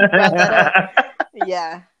 Brought that up.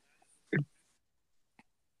 Yeah.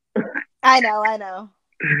 I know. I know.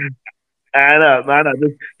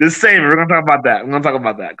 Just save it. We're gonna talk about that.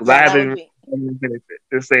 Because Yeah, I that would haven't be. finished it.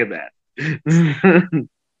 Just save that.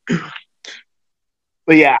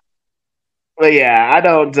 but yeah, I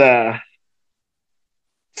don't.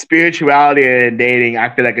 Spirituality and dating, I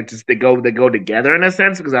feel like they go together in a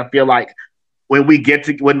sense because I feel like when we get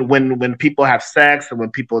to when people have sex and when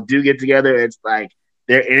people do get together, it's like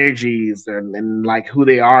their energies and like who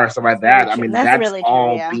they are and stuff like that. I mean, That's that's really true.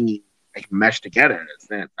 all Yeah. being like meshed together in a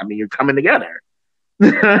sense. I mean, you're coming together.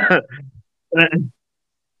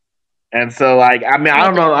 And so, like, I mean, I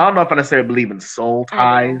don't know if I necessarily believe in soul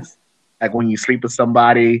ties. Like when you sleep with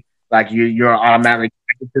somebody, like you're automatically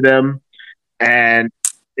connected to them. And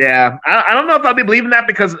yeah, I don't know if I'll be believing that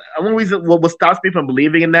because one reason what stops me from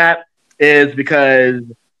believing in that is because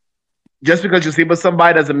just because you sleep with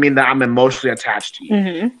somebody doesn't mean that I'm emotionally attached to you.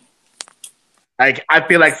 Mm-hmm. Like I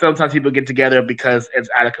feel like sometimes people get together because it's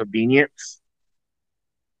out of convenience.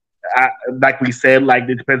 Like we said, like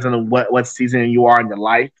it depends on what season you are in your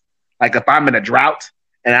life. Like if I'm in a drought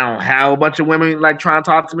and I don't have a bunch of women like trying to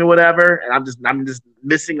talk to me, whatever, and I'm just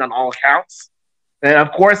missing on all accounts, then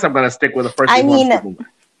of course I'm gonna stick with the person who I'm sleeping with.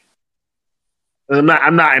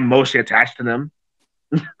 I'm not emotionally attached to them.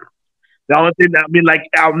 The only thing that I mean, like,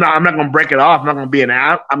 I'm not gonna break it off. I'm not gonna be an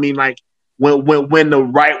out. I mean, like, when the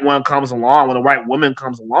right one comes along, when the right woman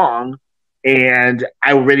comes along, and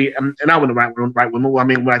I really, and not when the right woman. I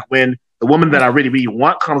mean, like when the woman that I really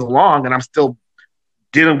want comes along, and I'm still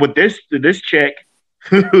dealing with this chick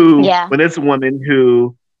who, with this woman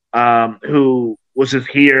who was just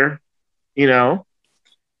here, you know.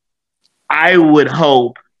 I would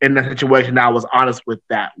hope in the situation that I was honest with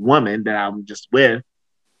that woman that I'm just with,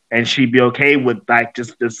 and she'd be okay with like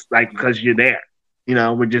just like because you're there, you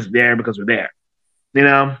know, we're just there because we're there, you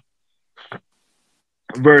know.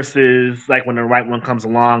 Versus like when the right one comes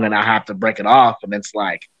along and I have to break it off, and it's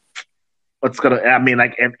like, I mean,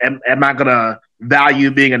 like, am I gonna value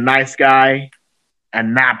being a nice guy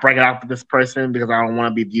and not break it off with this person because I don't want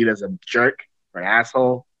to be viewed as a jerk or an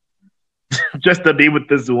asshole, just to be with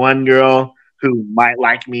this one girl who might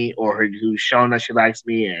like me or who's shown that she likes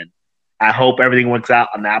me, and I hope everything works out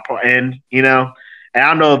on that end, you know. And I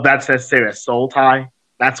don't know if that's necessarily a soul tie.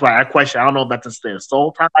 That's why I question. I don't know if that's necessarily a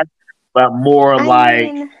soul tie, but more I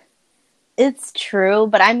mean, it's true,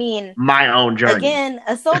 but I mean, my own journey. Again,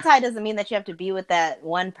 a soul tie doesn't mean that you have to be with that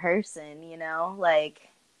one person, you know? Like,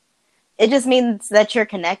 it just means that you're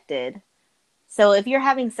connected. So if you're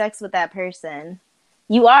having sex with that person,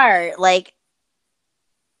 you are going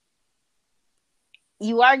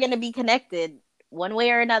to be connected one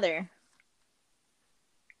way or another.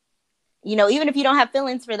 You know, even if you don't have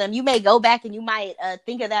feelings for them, you may go back and you might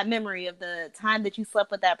think of that memory of the time that you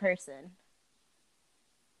slept with that person.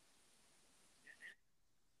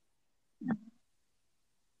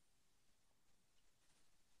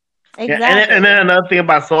 Exactly. Yeah, and then another thing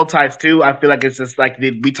about soul ties too, I feel like it's just like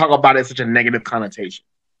we talk about it in such a negative connotation.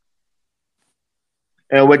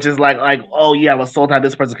 And which is like, oh yeah, well, soul tie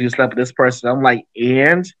this person because you slept with this person. I'm like,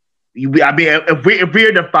 and I mean, if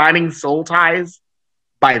we're defining soul ties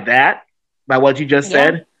by what you just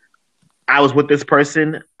said, I was with this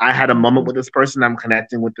person, I had a moment with this person, I'm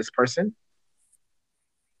connecting with this person,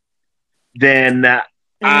 then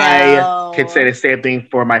I could say the same thing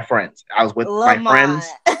for my friends. I was with my friends,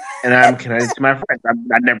 and I'm connected to my friends. I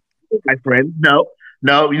never with my friends. No.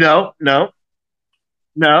 I mean,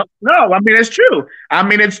 it's true. I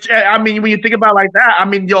mean, when you think about it like that, I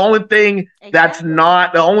mean, the only thing that's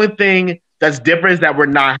different is that we're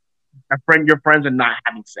not your friends are not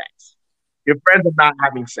having sex. Your friends are not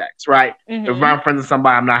having sex, right? Mm-hmm. If I'm friends with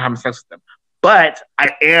somebody, I'm not having sex with them. But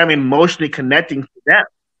I am emotionally connecting to them.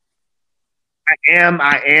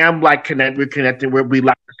 I am like we're connected where we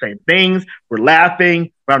like the same things, we're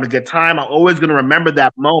laughing, we're having a good time. I'm always gonna remember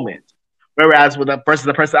that moment. Whereas with the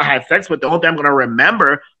person I had sex with, the only thing I'm gonna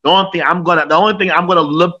remember, the only thing I'm gonna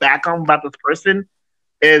look back on about this person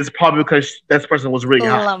is probably because this person was really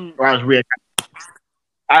hot. Or I was really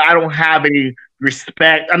I don't have any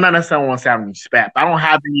respect. I'm not necessarily want to say I have any respect. I don't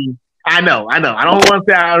have any. I know. I don't want to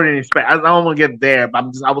say I have any respect. I don't want to get there, but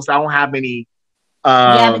I don't have any.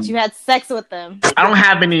 Yeah, but you had sex with them. I don't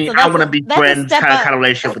have any. So I want to be friends kind of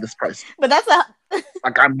relationship with this person. But that's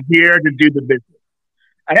like I'm here to do the business.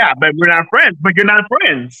 Yeah, but we're not friends. But you're not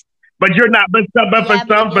friends. But you're not. But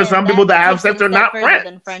for some people that have sex, they're not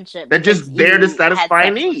friends. They're just there to satisfy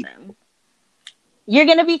needs. you're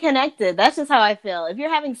going to be connected. That's just how I feel. If you're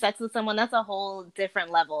having sex with someone, that's a whole different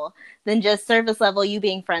level than just surface level you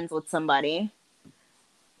being friends with somebody.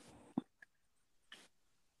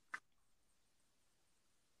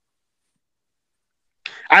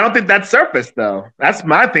 I don't think that's surface though. That's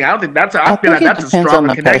my thing. I don't think that's. I I feel think like it that's a depends on stronger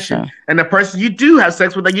the connection, person. and the person you do have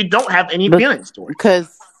sex with, that you don't have any feelings towards.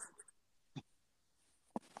 Because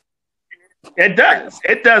It does.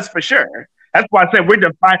 It does for sure. That's why I said we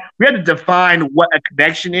have to define what a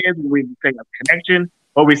connection is. When we say a connection,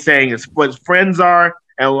 what we're saying is what friends are,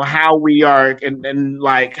 and how we are, and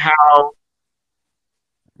like how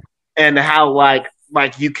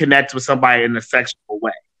like you connect with somebody in a sexual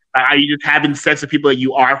way. Like, are you just having sex with people that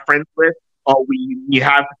you are friends with, or you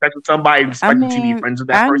have sex with somebody and I expect to be mean, friends with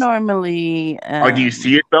that I person, normally or do you see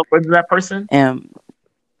yourself friends with that person? am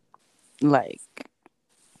like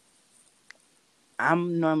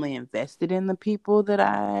I'm normally invested in the people that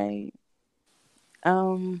I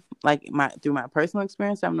like my through my personal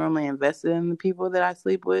experience. I'm normally invested in the people that I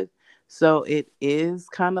sleep with, so it is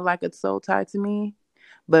kind of like a soul tie to me.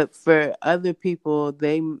 But for other people,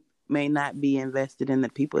 they may not be invested in the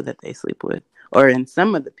people that they sleep with, or in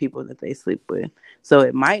some of the people that they sleep with. So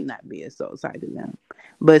it might not be a soul tie to them.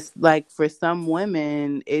 But like for some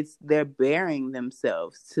women, it's they're bearing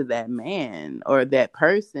themselves to that man or that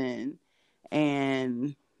person,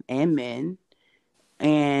 and men,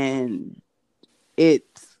 and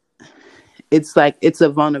it's like it's a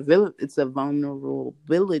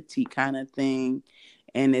vulnerability kind of thing,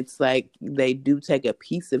 and it's like they do take a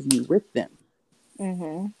piece of you with them.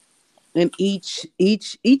 Mm-hmm. And each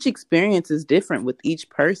experience is different with each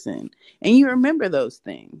person, and you remember those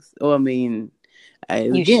things. Well, I mean,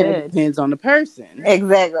 You again, it should. depends on the person,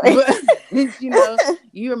 Exactly. but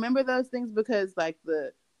you remember those things because like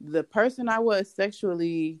the person I was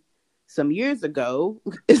sexually some years ago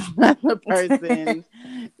is not the person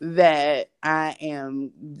that I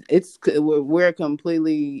am. We're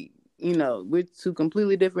completely, we're two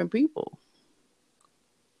completely different people.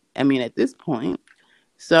 I mean, at this point.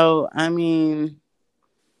 So, I mean,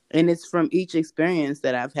 and it's from each experience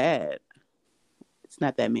that I've had. It's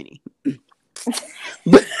not that many.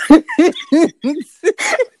 But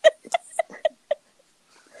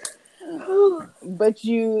but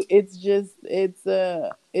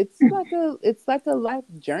it's like a life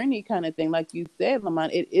journey kind of thing. Like you said,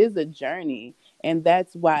 Lamont, it is a journey. And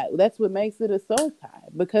that's what makes it a soul tie,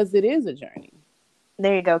 because it is a journey.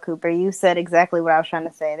 There you go, Cooper. You said exactly what I was trying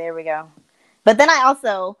to say. There we go. But then I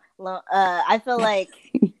also, I feel like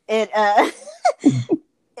it,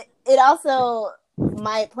 it also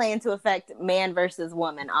might play into effect man versus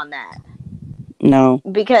woman on that. No.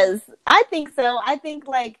 Because I think so. I think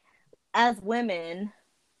like as women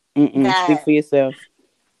Speak for yourself.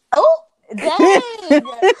 Oh, dang.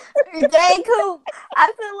 Dang, Coop.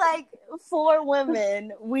 I feel like for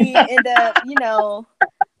women, we end up,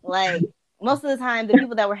 like most of the time, the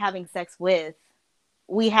people that we're having sex with,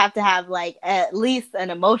 we have to have like at least an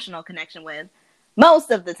emotional connection with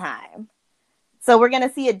most of the time. So we're going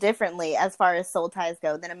to see it differently as far as soul ties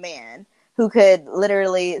go than a man who could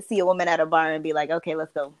literally see a woman at a bar and be like, okay,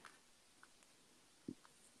 let's go.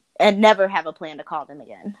 And never have a plan to call them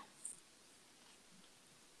again.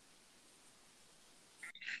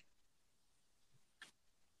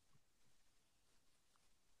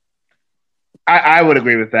 I would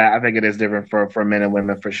agree with that. I think it is different for men and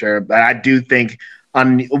women for sure. But I do think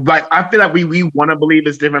like I feel like we want to believe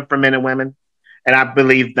it's different for men and women. And I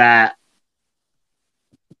believe that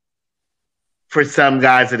for some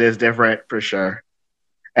guys it is different for sure.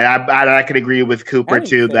 And I could agree with Cooper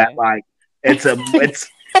too that like it's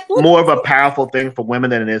more of a powerful thing for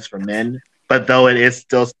women than it is for men. But though it is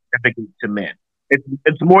still significant to men, it's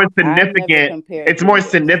more significant. It's more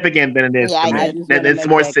significant than it is to men. It's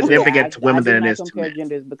more significant to women than it is to men.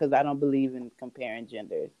 Genders because I don't believe in comparing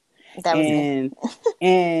genders. That was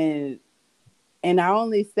and I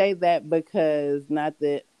only say that because not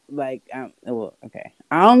that like okay.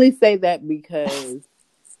 I only say that because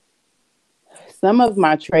some of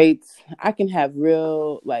my traits I can have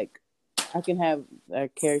real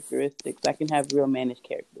characteristics. I can have real managed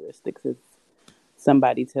characteristics, as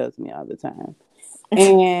somebody tells me all the time.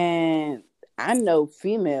 And I know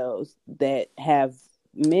females that have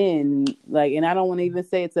men like, and I don't want to even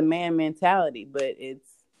say it's a man mentality, but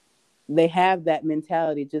they have that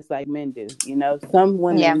mentality just like men do. Some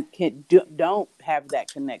women don't have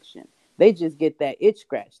that connection. They just get that itch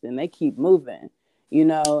scratched and they keep moving.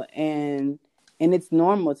 And it's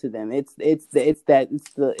normal to them. It's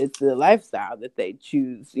the lifestyle that they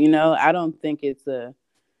choose. I don't think it's a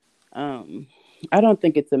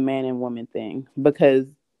man and woman thing, because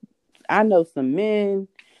I know some men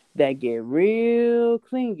that get real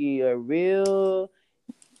clingy or real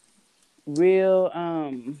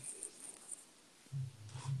I'm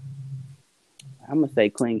gonna say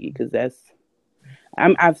clingy because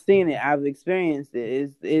I've seen it, I've experienced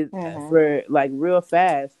it. It's for like real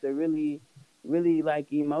fast. They're really, really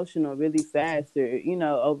like emotional, really fast, or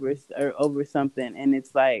over something, and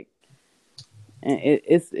it's like, and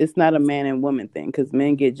it's not a man and woman thing because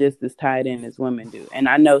men get just as tied in as women do. And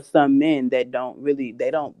I know some men that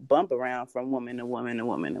they don't bump around from woman to woman to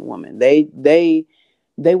woman to woman.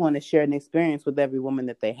 They want to share an experience with every woman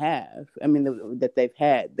that they have. I mean, that they've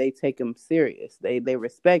had. They take them serious. They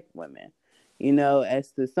respect women.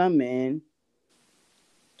 As to some men,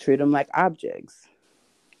 treat them like objects.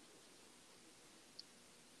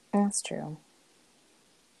 That's true.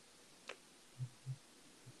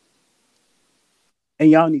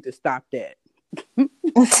 And y'all need to stop that.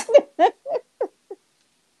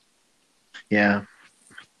 Yeah.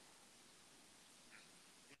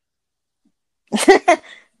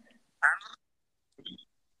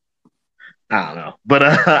 I don't know, but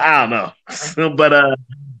I don't know, but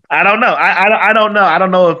I don't know. I don't know. I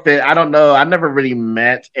don't know if it. I don't know. I never really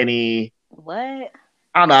met any. What?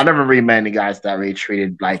 I don't know. I never really met any guys that really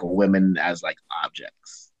treated like women as like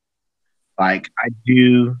objects. Like I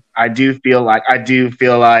do feel like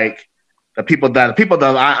the people that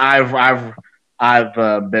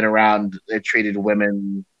I've been around, they treated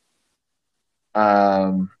women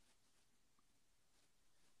and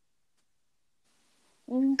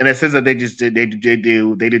it says that they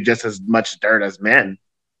do just as much dirt as men.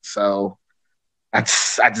 So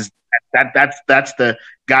that's the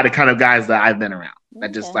kind of guys that I've been around. Okay.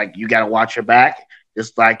 That just like you got to watch your back,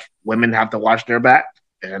 just like women have to watch their back,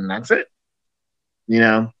 and that's it.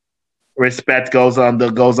 Respect goes on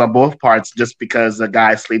both parts. Just because a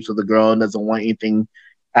guy sleeps with a girl and doesn't want anything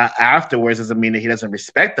afterwards doesn't mean that he doesn't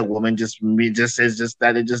respect the woman. Just is just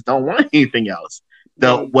that they just don't want anything else.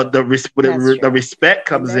 The respect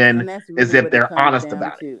comes in really is if they're honest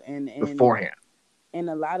about it beforehand. And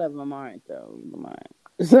a lot of them aren't though.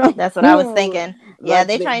 So, that's what I was thinking. Yeah, like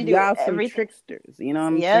they try and do y'all everything. Some tricksters. You know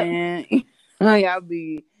what I'm saying?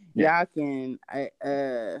 Y'all can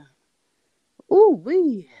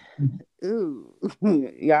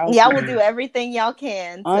y'all will do everything y'all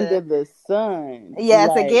can under the sun.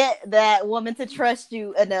 To get that woman to trust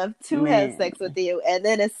you enough to have sex with you, and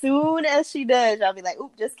then as soon as she does, y'all be like,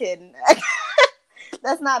 "Oop, just kidding."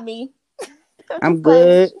 That's not me. I'm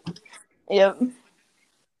good. Yep.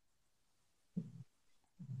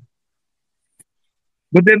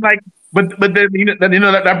 But then, that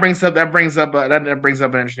brings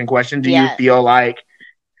up an interesting question. Do you feel like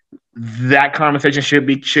that conversation should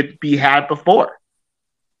be had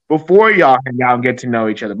before y'all hang out and get to know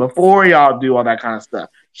each other, before y'all do all that kind of stuff?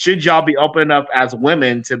 Should y'all be open enough as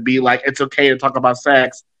women to be like, it's okay to talk about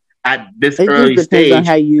sex at this early stage? On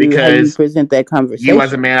how you present that conversation. You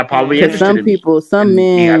as a man are probably interested some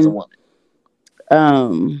men, me as a woman.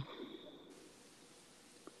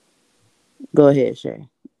 Go ahead, Shay.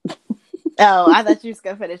 Oh, I thought you were just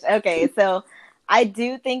gonna finish. Okay, so I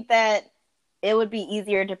do think that it would be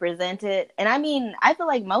easier to present it. And I mean, I feel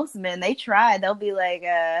like most men, they try. They'll be like,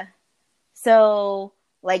 so,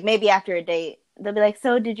 like, maybe after a date, they'll be like,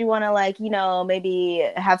 so did you want to, like, maybe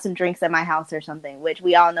have some drinks at my house or something, which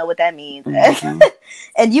we all know what that means. Mm-hmm.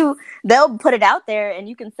 And they'll put it out there and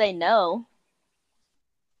you can say no.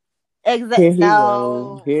 Exactly. Here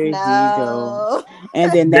you go.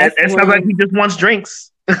 And then it sounds like he just wants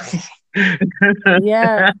drinks.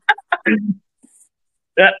 Yeah.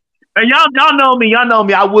 And y'all know me.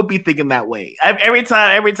 I would be thinking that way. Every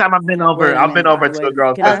time I've been over to a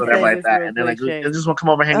girl's house or whatever like that, and then like, I just want to come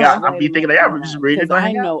over and hang out. I'll be thinking that we're just ready to go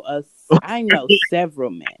hang out. I know several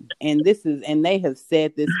men, and they have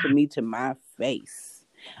said this to me to my face.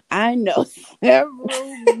 I know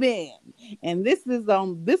several men, and this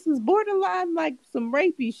is borderline like some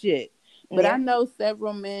rapey shit. But I know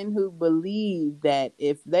several men who believe that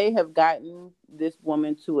if they have gotten this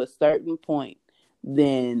woman to a certain point,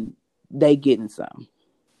 then they getting some.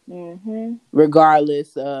 Mm-hmm.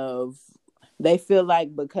 Regardless of, they feel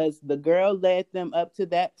like because the girl led them up to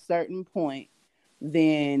that certain point,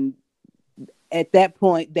 then at that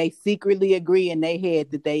point they secretly agree in their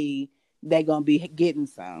head that they gonna be getting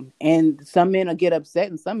some. And some men will get upset,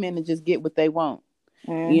 and some men will just get what they want.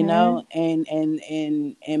 Mm-hmm.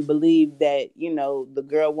 and believe that the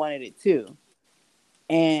girl wanted it too.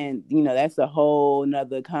 And that's a whole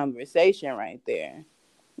nother conversation right there.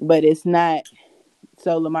 But it's not.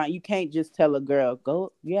 So Lamont, you can't just tell a girl,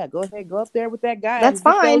 go ahead, go up there with that guy. That's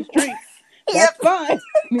fine. That's fine.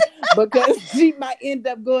 because she might end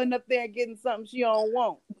up going up there and getting something she don't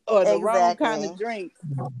want or the wrong kind of drink.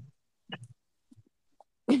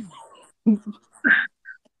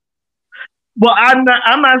 Well, I'm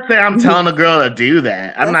not saying I'm telling a girl to do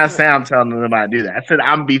that. I'm not saying I'm telling them to do that. I said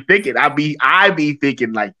I be thinking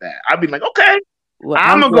like that. I'd be like, okay, well,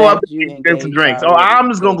 I'm gonna go up there and get some drinks. Oh, I'm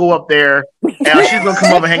just gonna go up there and she's gonna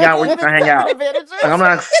come over and hang out. We're gonna hang out. Like, I'm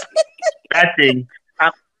not expecting.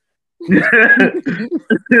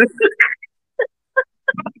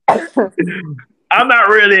 I'm not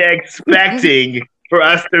really expecting for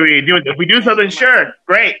us to be doing it. If we do something, sure,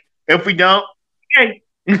 great. If we don't, okay.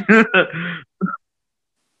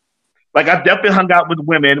 Like I've definitely hung out with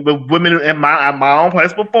women in my own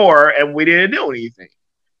place before, and we didn't do anything.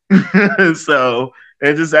 So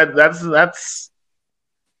it's just that's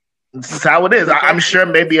how it is. I'm sure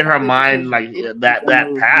maybe in her mind, like that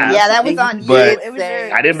passed. Yeah, that was on you. But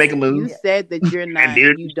I didn't make a move. You said that you're not.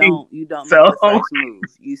 You don't make the first move.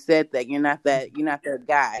 You said that you're not that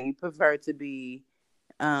guy. You prefer to be,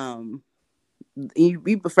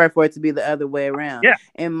 you prefer for it to be the other way around. Yeah.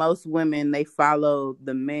 And most women, they follow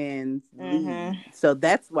the man's lead. So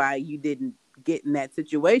that's why you didn't get in that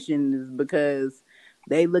situation, is because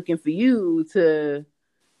they looking for you to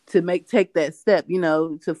take that step,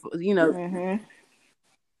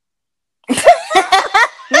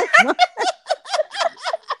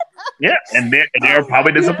 Yeah, and they're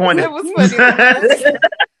probably disappointed. It was funny.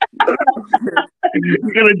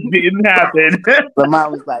 It didn't happen. But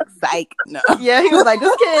mom was like, psych. No. Yeah, he was like,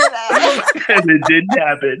 just kidding. And it didn't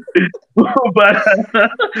happen. But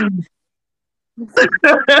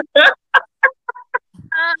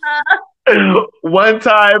one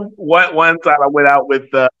time I went out with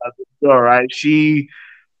the girl, right? She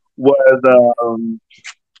was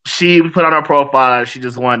she put on her profile she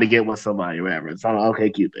just wanted to get with somebody or whatever. It's on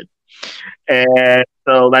OkCupid. And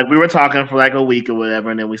so like we were talking for like a week or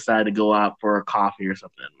whatever, and then we decided to go out for a coffee or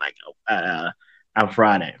something like on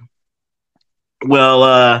Friday.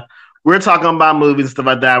 Well, we're talking about movies and stuff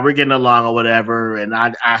like that. We're getting along or whatever, and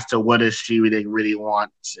I asked her what does she really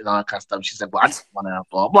want and all that kind of stuff. She said, "Well, I just want to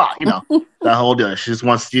blah blah." The whole deal. She just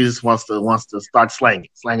wants to start slanging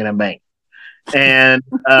and banging, and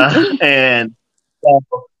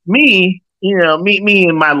me, me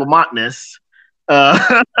and my Lamontness.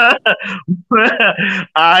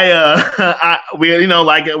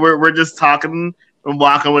 We're just talking and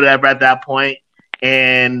walking whatever at that point,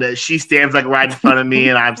 and she stands like right in front of me,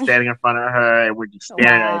 and I'm standing in front of her, and we're just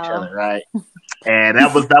staring at each other, right? And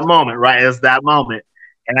that was that moment, right? It's that moment,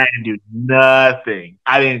 and I didn't do nothing.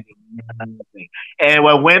 And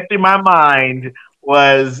what went through my mind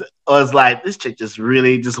was like, this chick just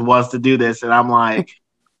really just wants to do this, and I'm like,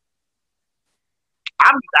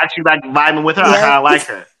 I'm actually like vibing with her. I kind of like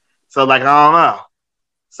her. So like, I don't know.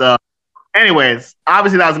 So anyways,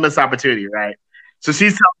 obviously that was a missed opportunity, right? So she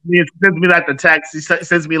sends me like the text. She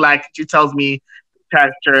tells me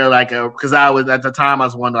text her like, because I was at the time I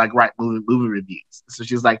was wanting to like write movie reviews. So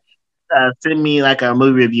she's like, send me like a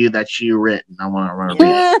movie review that you written. I want to run a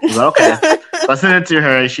read. I was like, okay. So I sent it to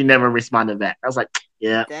her, and she never responded back. I was like,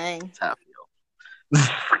 yeah, dang, that's how I feel.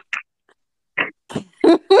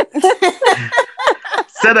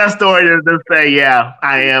 Said that story to just say, yeah,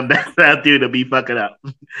 I am that dude to be fucking up.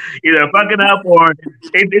 Either fucking up or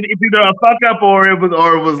it's either a fuck up or it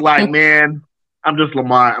was like, man, I'm just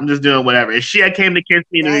Lamar. I'm just doing whatever. If she had came to kiss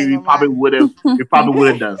me, we probably would have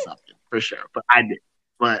done something for sure. But I did.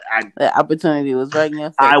 But the opportunity was right in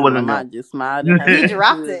your face. I wasn't. Lamar just smiled. He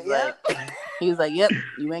dropped it. He was like, "Yep,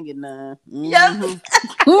 you ain't getting none." Yep.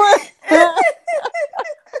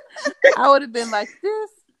 I would have been like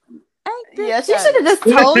this. Yeah, she should have just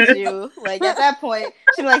told you. Like at that point,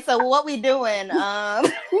 she'd be like, "So what we doing? Are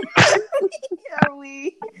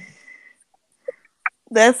we?"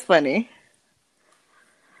 That's funny.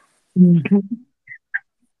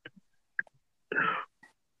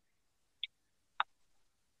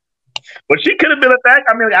 But she could have been a back.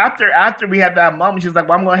 I mean, after we had that moment, she's like,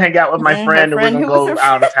 "Well, I'm going to hang out with my friend, and we're going to go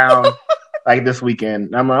out of town like this weekend."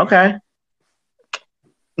 And I'm like, "Okay."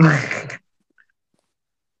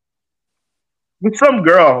 With some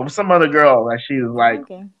other girl, that she was like,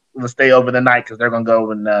 "Gonna stay over the night because they're gonna go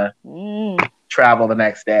and travel the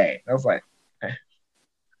next day." I was like,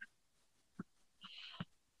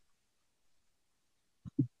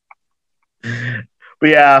 okay. But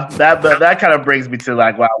yeah, that kind of brings me to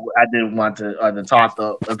like, wow, I didn't want to talk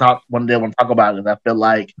one day. I want to talk about it. I feel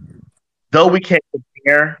like though we can't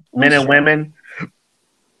compare men and women,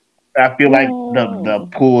 I feel like the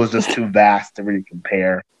pool is just too vast to really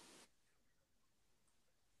compare.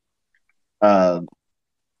 But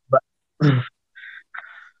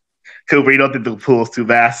Cooper, you don't think the pool's too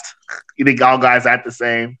vast? You think all guys act the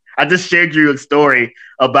same? I just shared you a story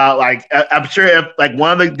about like I'm sure if like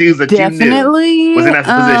one of the dudes that you knew was in that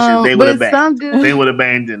position, they would have banged. They would have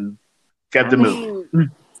banged and kept it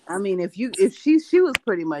moving. I mean, if she was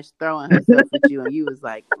pretty much throwing herself at you, and you was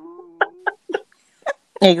like,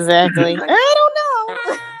 exactly. I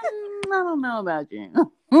don't know about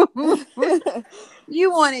you.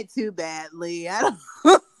 You want it too badly. I don't.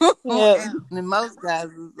 Yeah. And most guys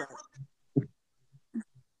is like.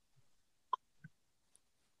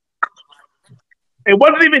 It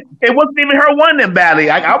wasn't even her wanting it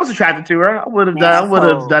badly. I was attracted to her. I would have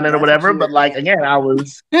done it or whatever. But like again, I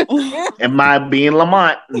was. Am I being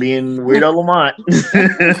Lamont? Being weirdo Lamont?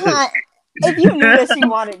 If you knew that she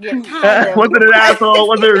wanted your time, was it an asshole?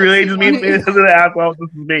 Was it really just me? Was it an asshole? This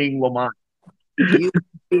is being Lamont. You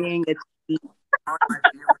being a.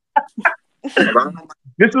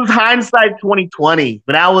 This was hindsight 2020.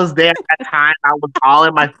 When I was there at that time, I was all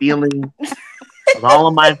in my feelings. All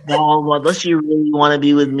on my phone. Does she really want to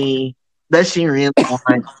be with me? Does she really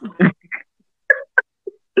want?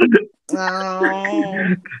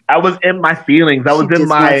 I was in my feelings. I was in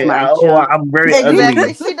my I'm very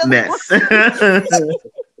ugliness.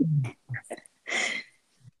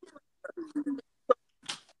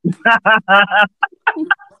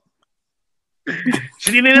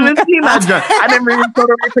 She didn't even see my junk. I never even told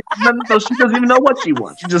her nothing, so she doesn't even know what she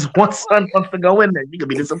wants. She just wants to go in there. You could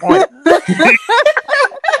be disappointed.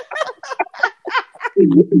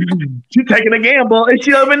 She's taking a gamble and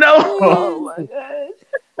she don't even know. Oh my gosh.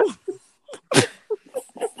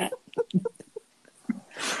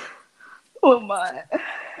 Oh my.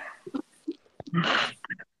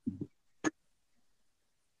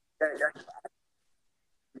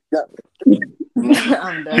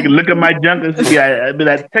 She can look at my junk and see, I'd be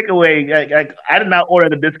like, take away. I did not order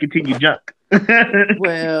the discontinued junk.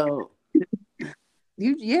 Well,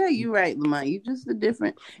 you're right, Lamont. You just a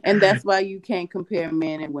different, and that's why you can't compare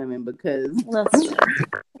men and women because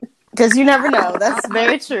you never know. That's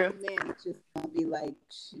very true. Man, just gonna be like,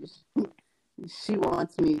 she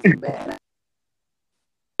wants me too bad.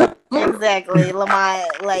 Exactly,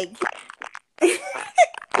 Lamont. Like.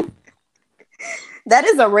 That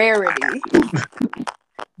is a rarity.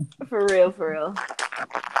 For real.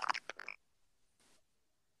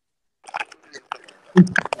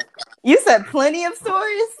 You said plenty of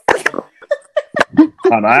stories?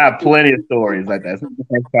 Oh, no, I have plenty of stories like that. That's the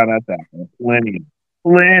first time that's happened. Plenty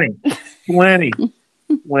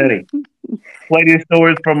of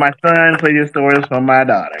stories from my son, plenty of stories from my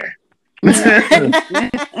daughter.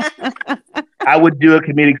 I would do a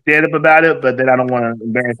comedic stand-up about it, but then I don't want to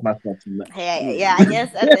embarrass myself too much. Hey, yeah, I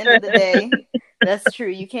guess at the end of the day, that's true.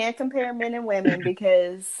 You can't compare men and women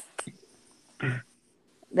because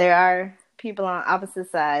there are people on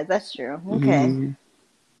opposite sides. That's true. Okay. Mm-hmm.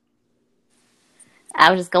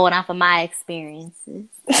 I was just going off of my experiences.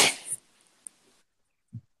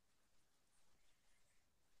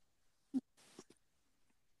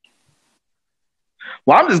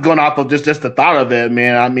 Well, I'm just going off of just the thought of it,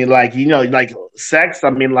 man. I mean, like, you know, like sex. I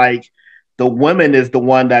mean, like the woman is the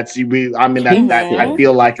one that's that I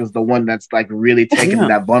feel like is the one that's like really taking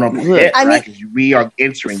that vulnerable hit. I mean, we are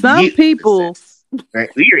entering some people. Right?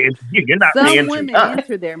 You're not some women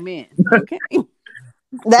enter their men. Okay,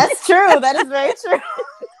 that's true. That is very true.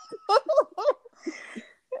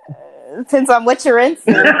 Depends on what you're into.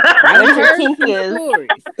 What your kink is.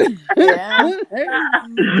 Yeah.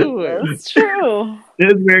 That's true.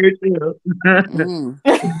 It's very true.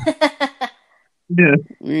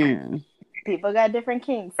 Yeah. People got different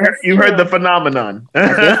kinks. You heard the phenomenon. I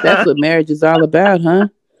guess that's what marriage is all about, huh?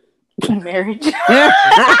 Marriage.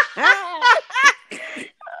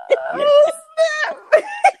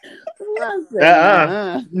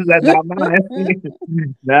 That's not mine.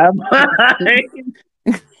 Not mine.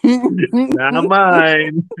 Not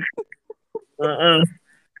mine.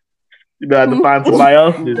 You gotta have to find somebody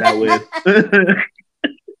else to do that with.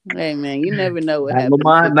 Hey man, you never know what happens.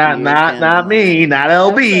 Not me, not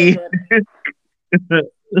LB.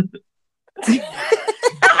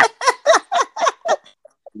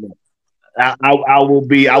 I will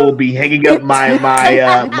be hanging up my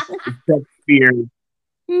sex fears.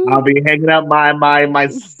 I'll be hanging up my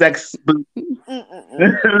sex boot.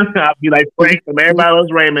 I'll be like Frank from Everybody Loves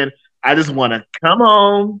Raymond. I just want to come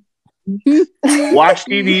home, watch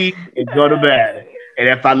TV, and go to bed. And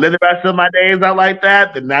if I live the rest of my days out like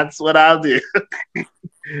that, then that's what I'll do.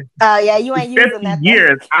 Yeah, you ain't using that. 50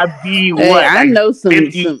 years. I'd be what? Hey, I know some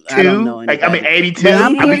 52. I mean 82.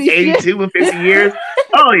 I'll be 82 in 50 years.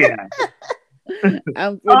 Oh yeah.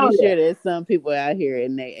 I'm pretty sure there's some people out here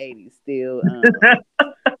in their 80s still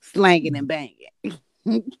slanging and banging.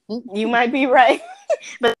 You might be right.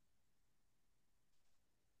 But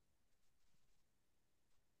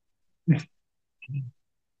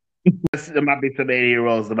there might be some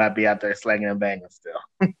 80-year-olds that might be out there slanging and banging still.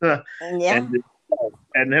 yeah.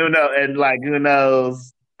 And who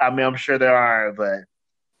knows? I mean, I'm sure there are, but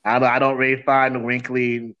I don't really find the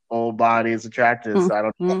wrinkly old bodies attractive. So I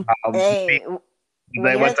don't know how. Hey,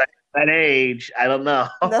 Like what's that age? I don't know.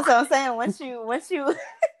 That's what I'm saying. Once you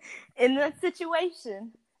in that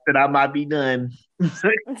situation, then I might be done.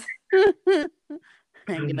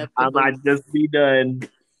 Hanging up I might just be done.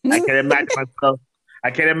 I can't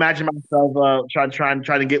imagine myself. Trying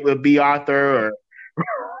to get with B. Arthur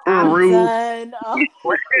or Ruth.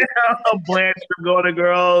 Blanche from Golden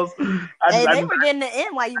Girls. They were getting it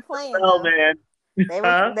in while you playing. Oh man.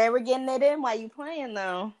 They were getting it in while you playing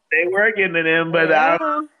though. They were getting it in, but I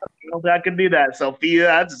don't think I can do that.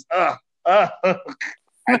 Sophia, I just I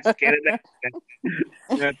just can't imagine.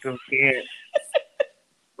 I just can't.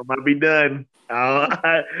 I'm gonna be done.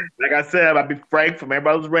 Like I said, I'll be Frank from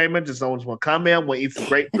Everybody's Raymond. Just someone want to come in, want to eat some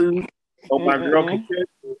great food. Hope my girl can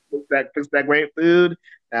fix that great food.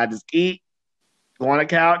 And I just eat, go on the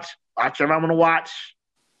couch, watch whatever I'm gonna watch,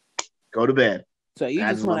 go to bed. So you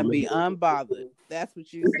just want to be unbothered. That's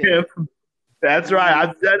what you said. That's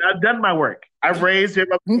right. I've done my work. I've raised him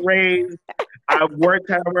up to raise. I've worked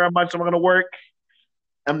however much I'm going to work.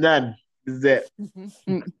 I'm done. This is it.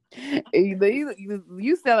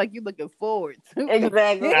 You sound like you're looking forward to it.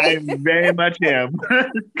 Exactly. I very much am.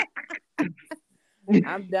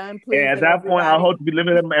 I'm done. Please. Yeah, at that point, I hope to be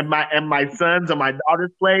living in my son's or my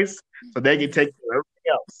daughter's place so they can take care of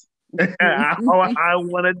everything else. All I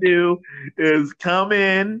want to do is come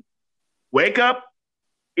in, wake up,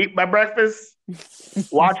 eat my breakfast,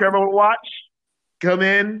 watch whatever I want to watch, come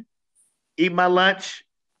in, eat my lunch,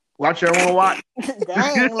 watch whatever I want to watch.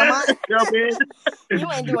 Dang, Lamont. Come in. You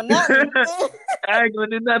ain't doing nothing. I ain't gonna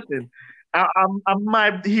do nothing. I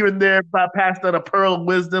might here and there pass on a pearl of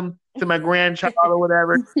wisdom to my grandchild or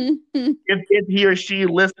whatever. if he or she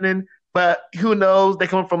listening, but who knows? They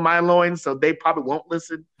come from my loins, so they probably won't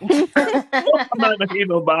listen. I'm not gonna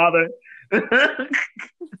even bother.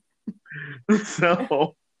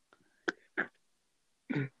 So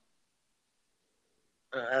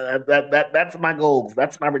that's my goals.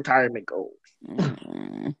 That's my retirement goals.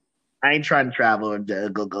 I ain't trying to travel and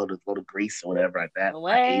go to Greece or whatever like that.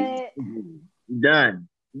 What? Done.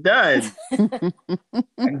 I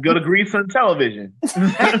can go to Greece on television. and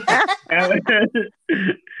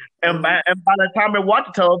by the time I watch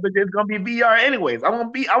the television, it's gonna be VR anyways. I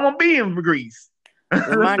won't be in Greece.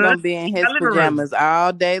 I'm not gonna be in his pajamas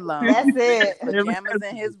all day long. That's it. Pajamas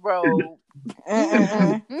and his robe.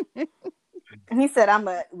 He said, "I'm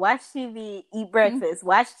gonna watch TV, eat breakfast,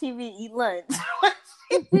 watch TV, eat lunch,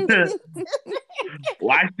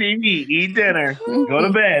 watch TV, eat dinner, go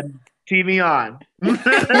to bed, TV on."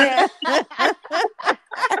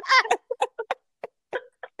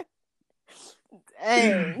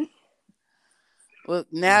 Dang. Well,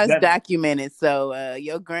 now it's documented, so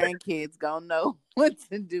your grandkids gonna know what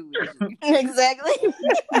to do with you. Exactly.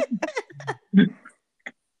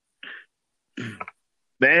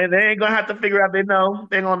 Man, they ain't gonna have to figure out. They know.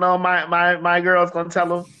 They gonna know. My girl's gonna tell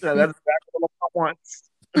them. That's exactly what I want.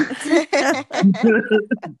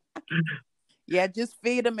 Yeah, just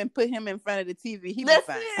feed him and put him in front of the TV. He'll be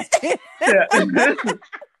fine.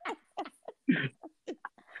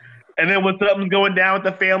 And then when something's going down with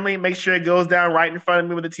the family, make sure it goes down right in front of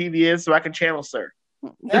me where the TV is, so I can channel sir.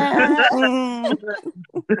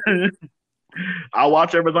 I'll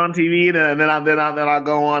watch whatever's on TV, and then I'll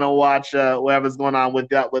go on and watch whatever's going on with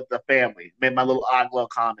the family. Make my little odd little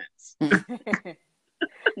comments.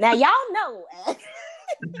 Now y'all know.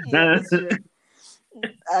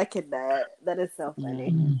 I cannot. That is so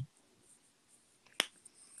funny.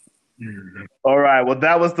 All right. Well,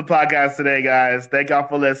 that was the podcast today, guys. Thank y'all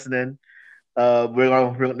for listening.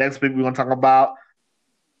 Next week we're gonna talk about.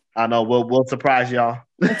 I know we'll surprise y'all.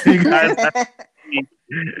 You guys.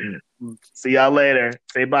 See y'all later.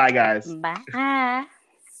 Say bye, guys. Bye.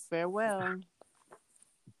 Farewell.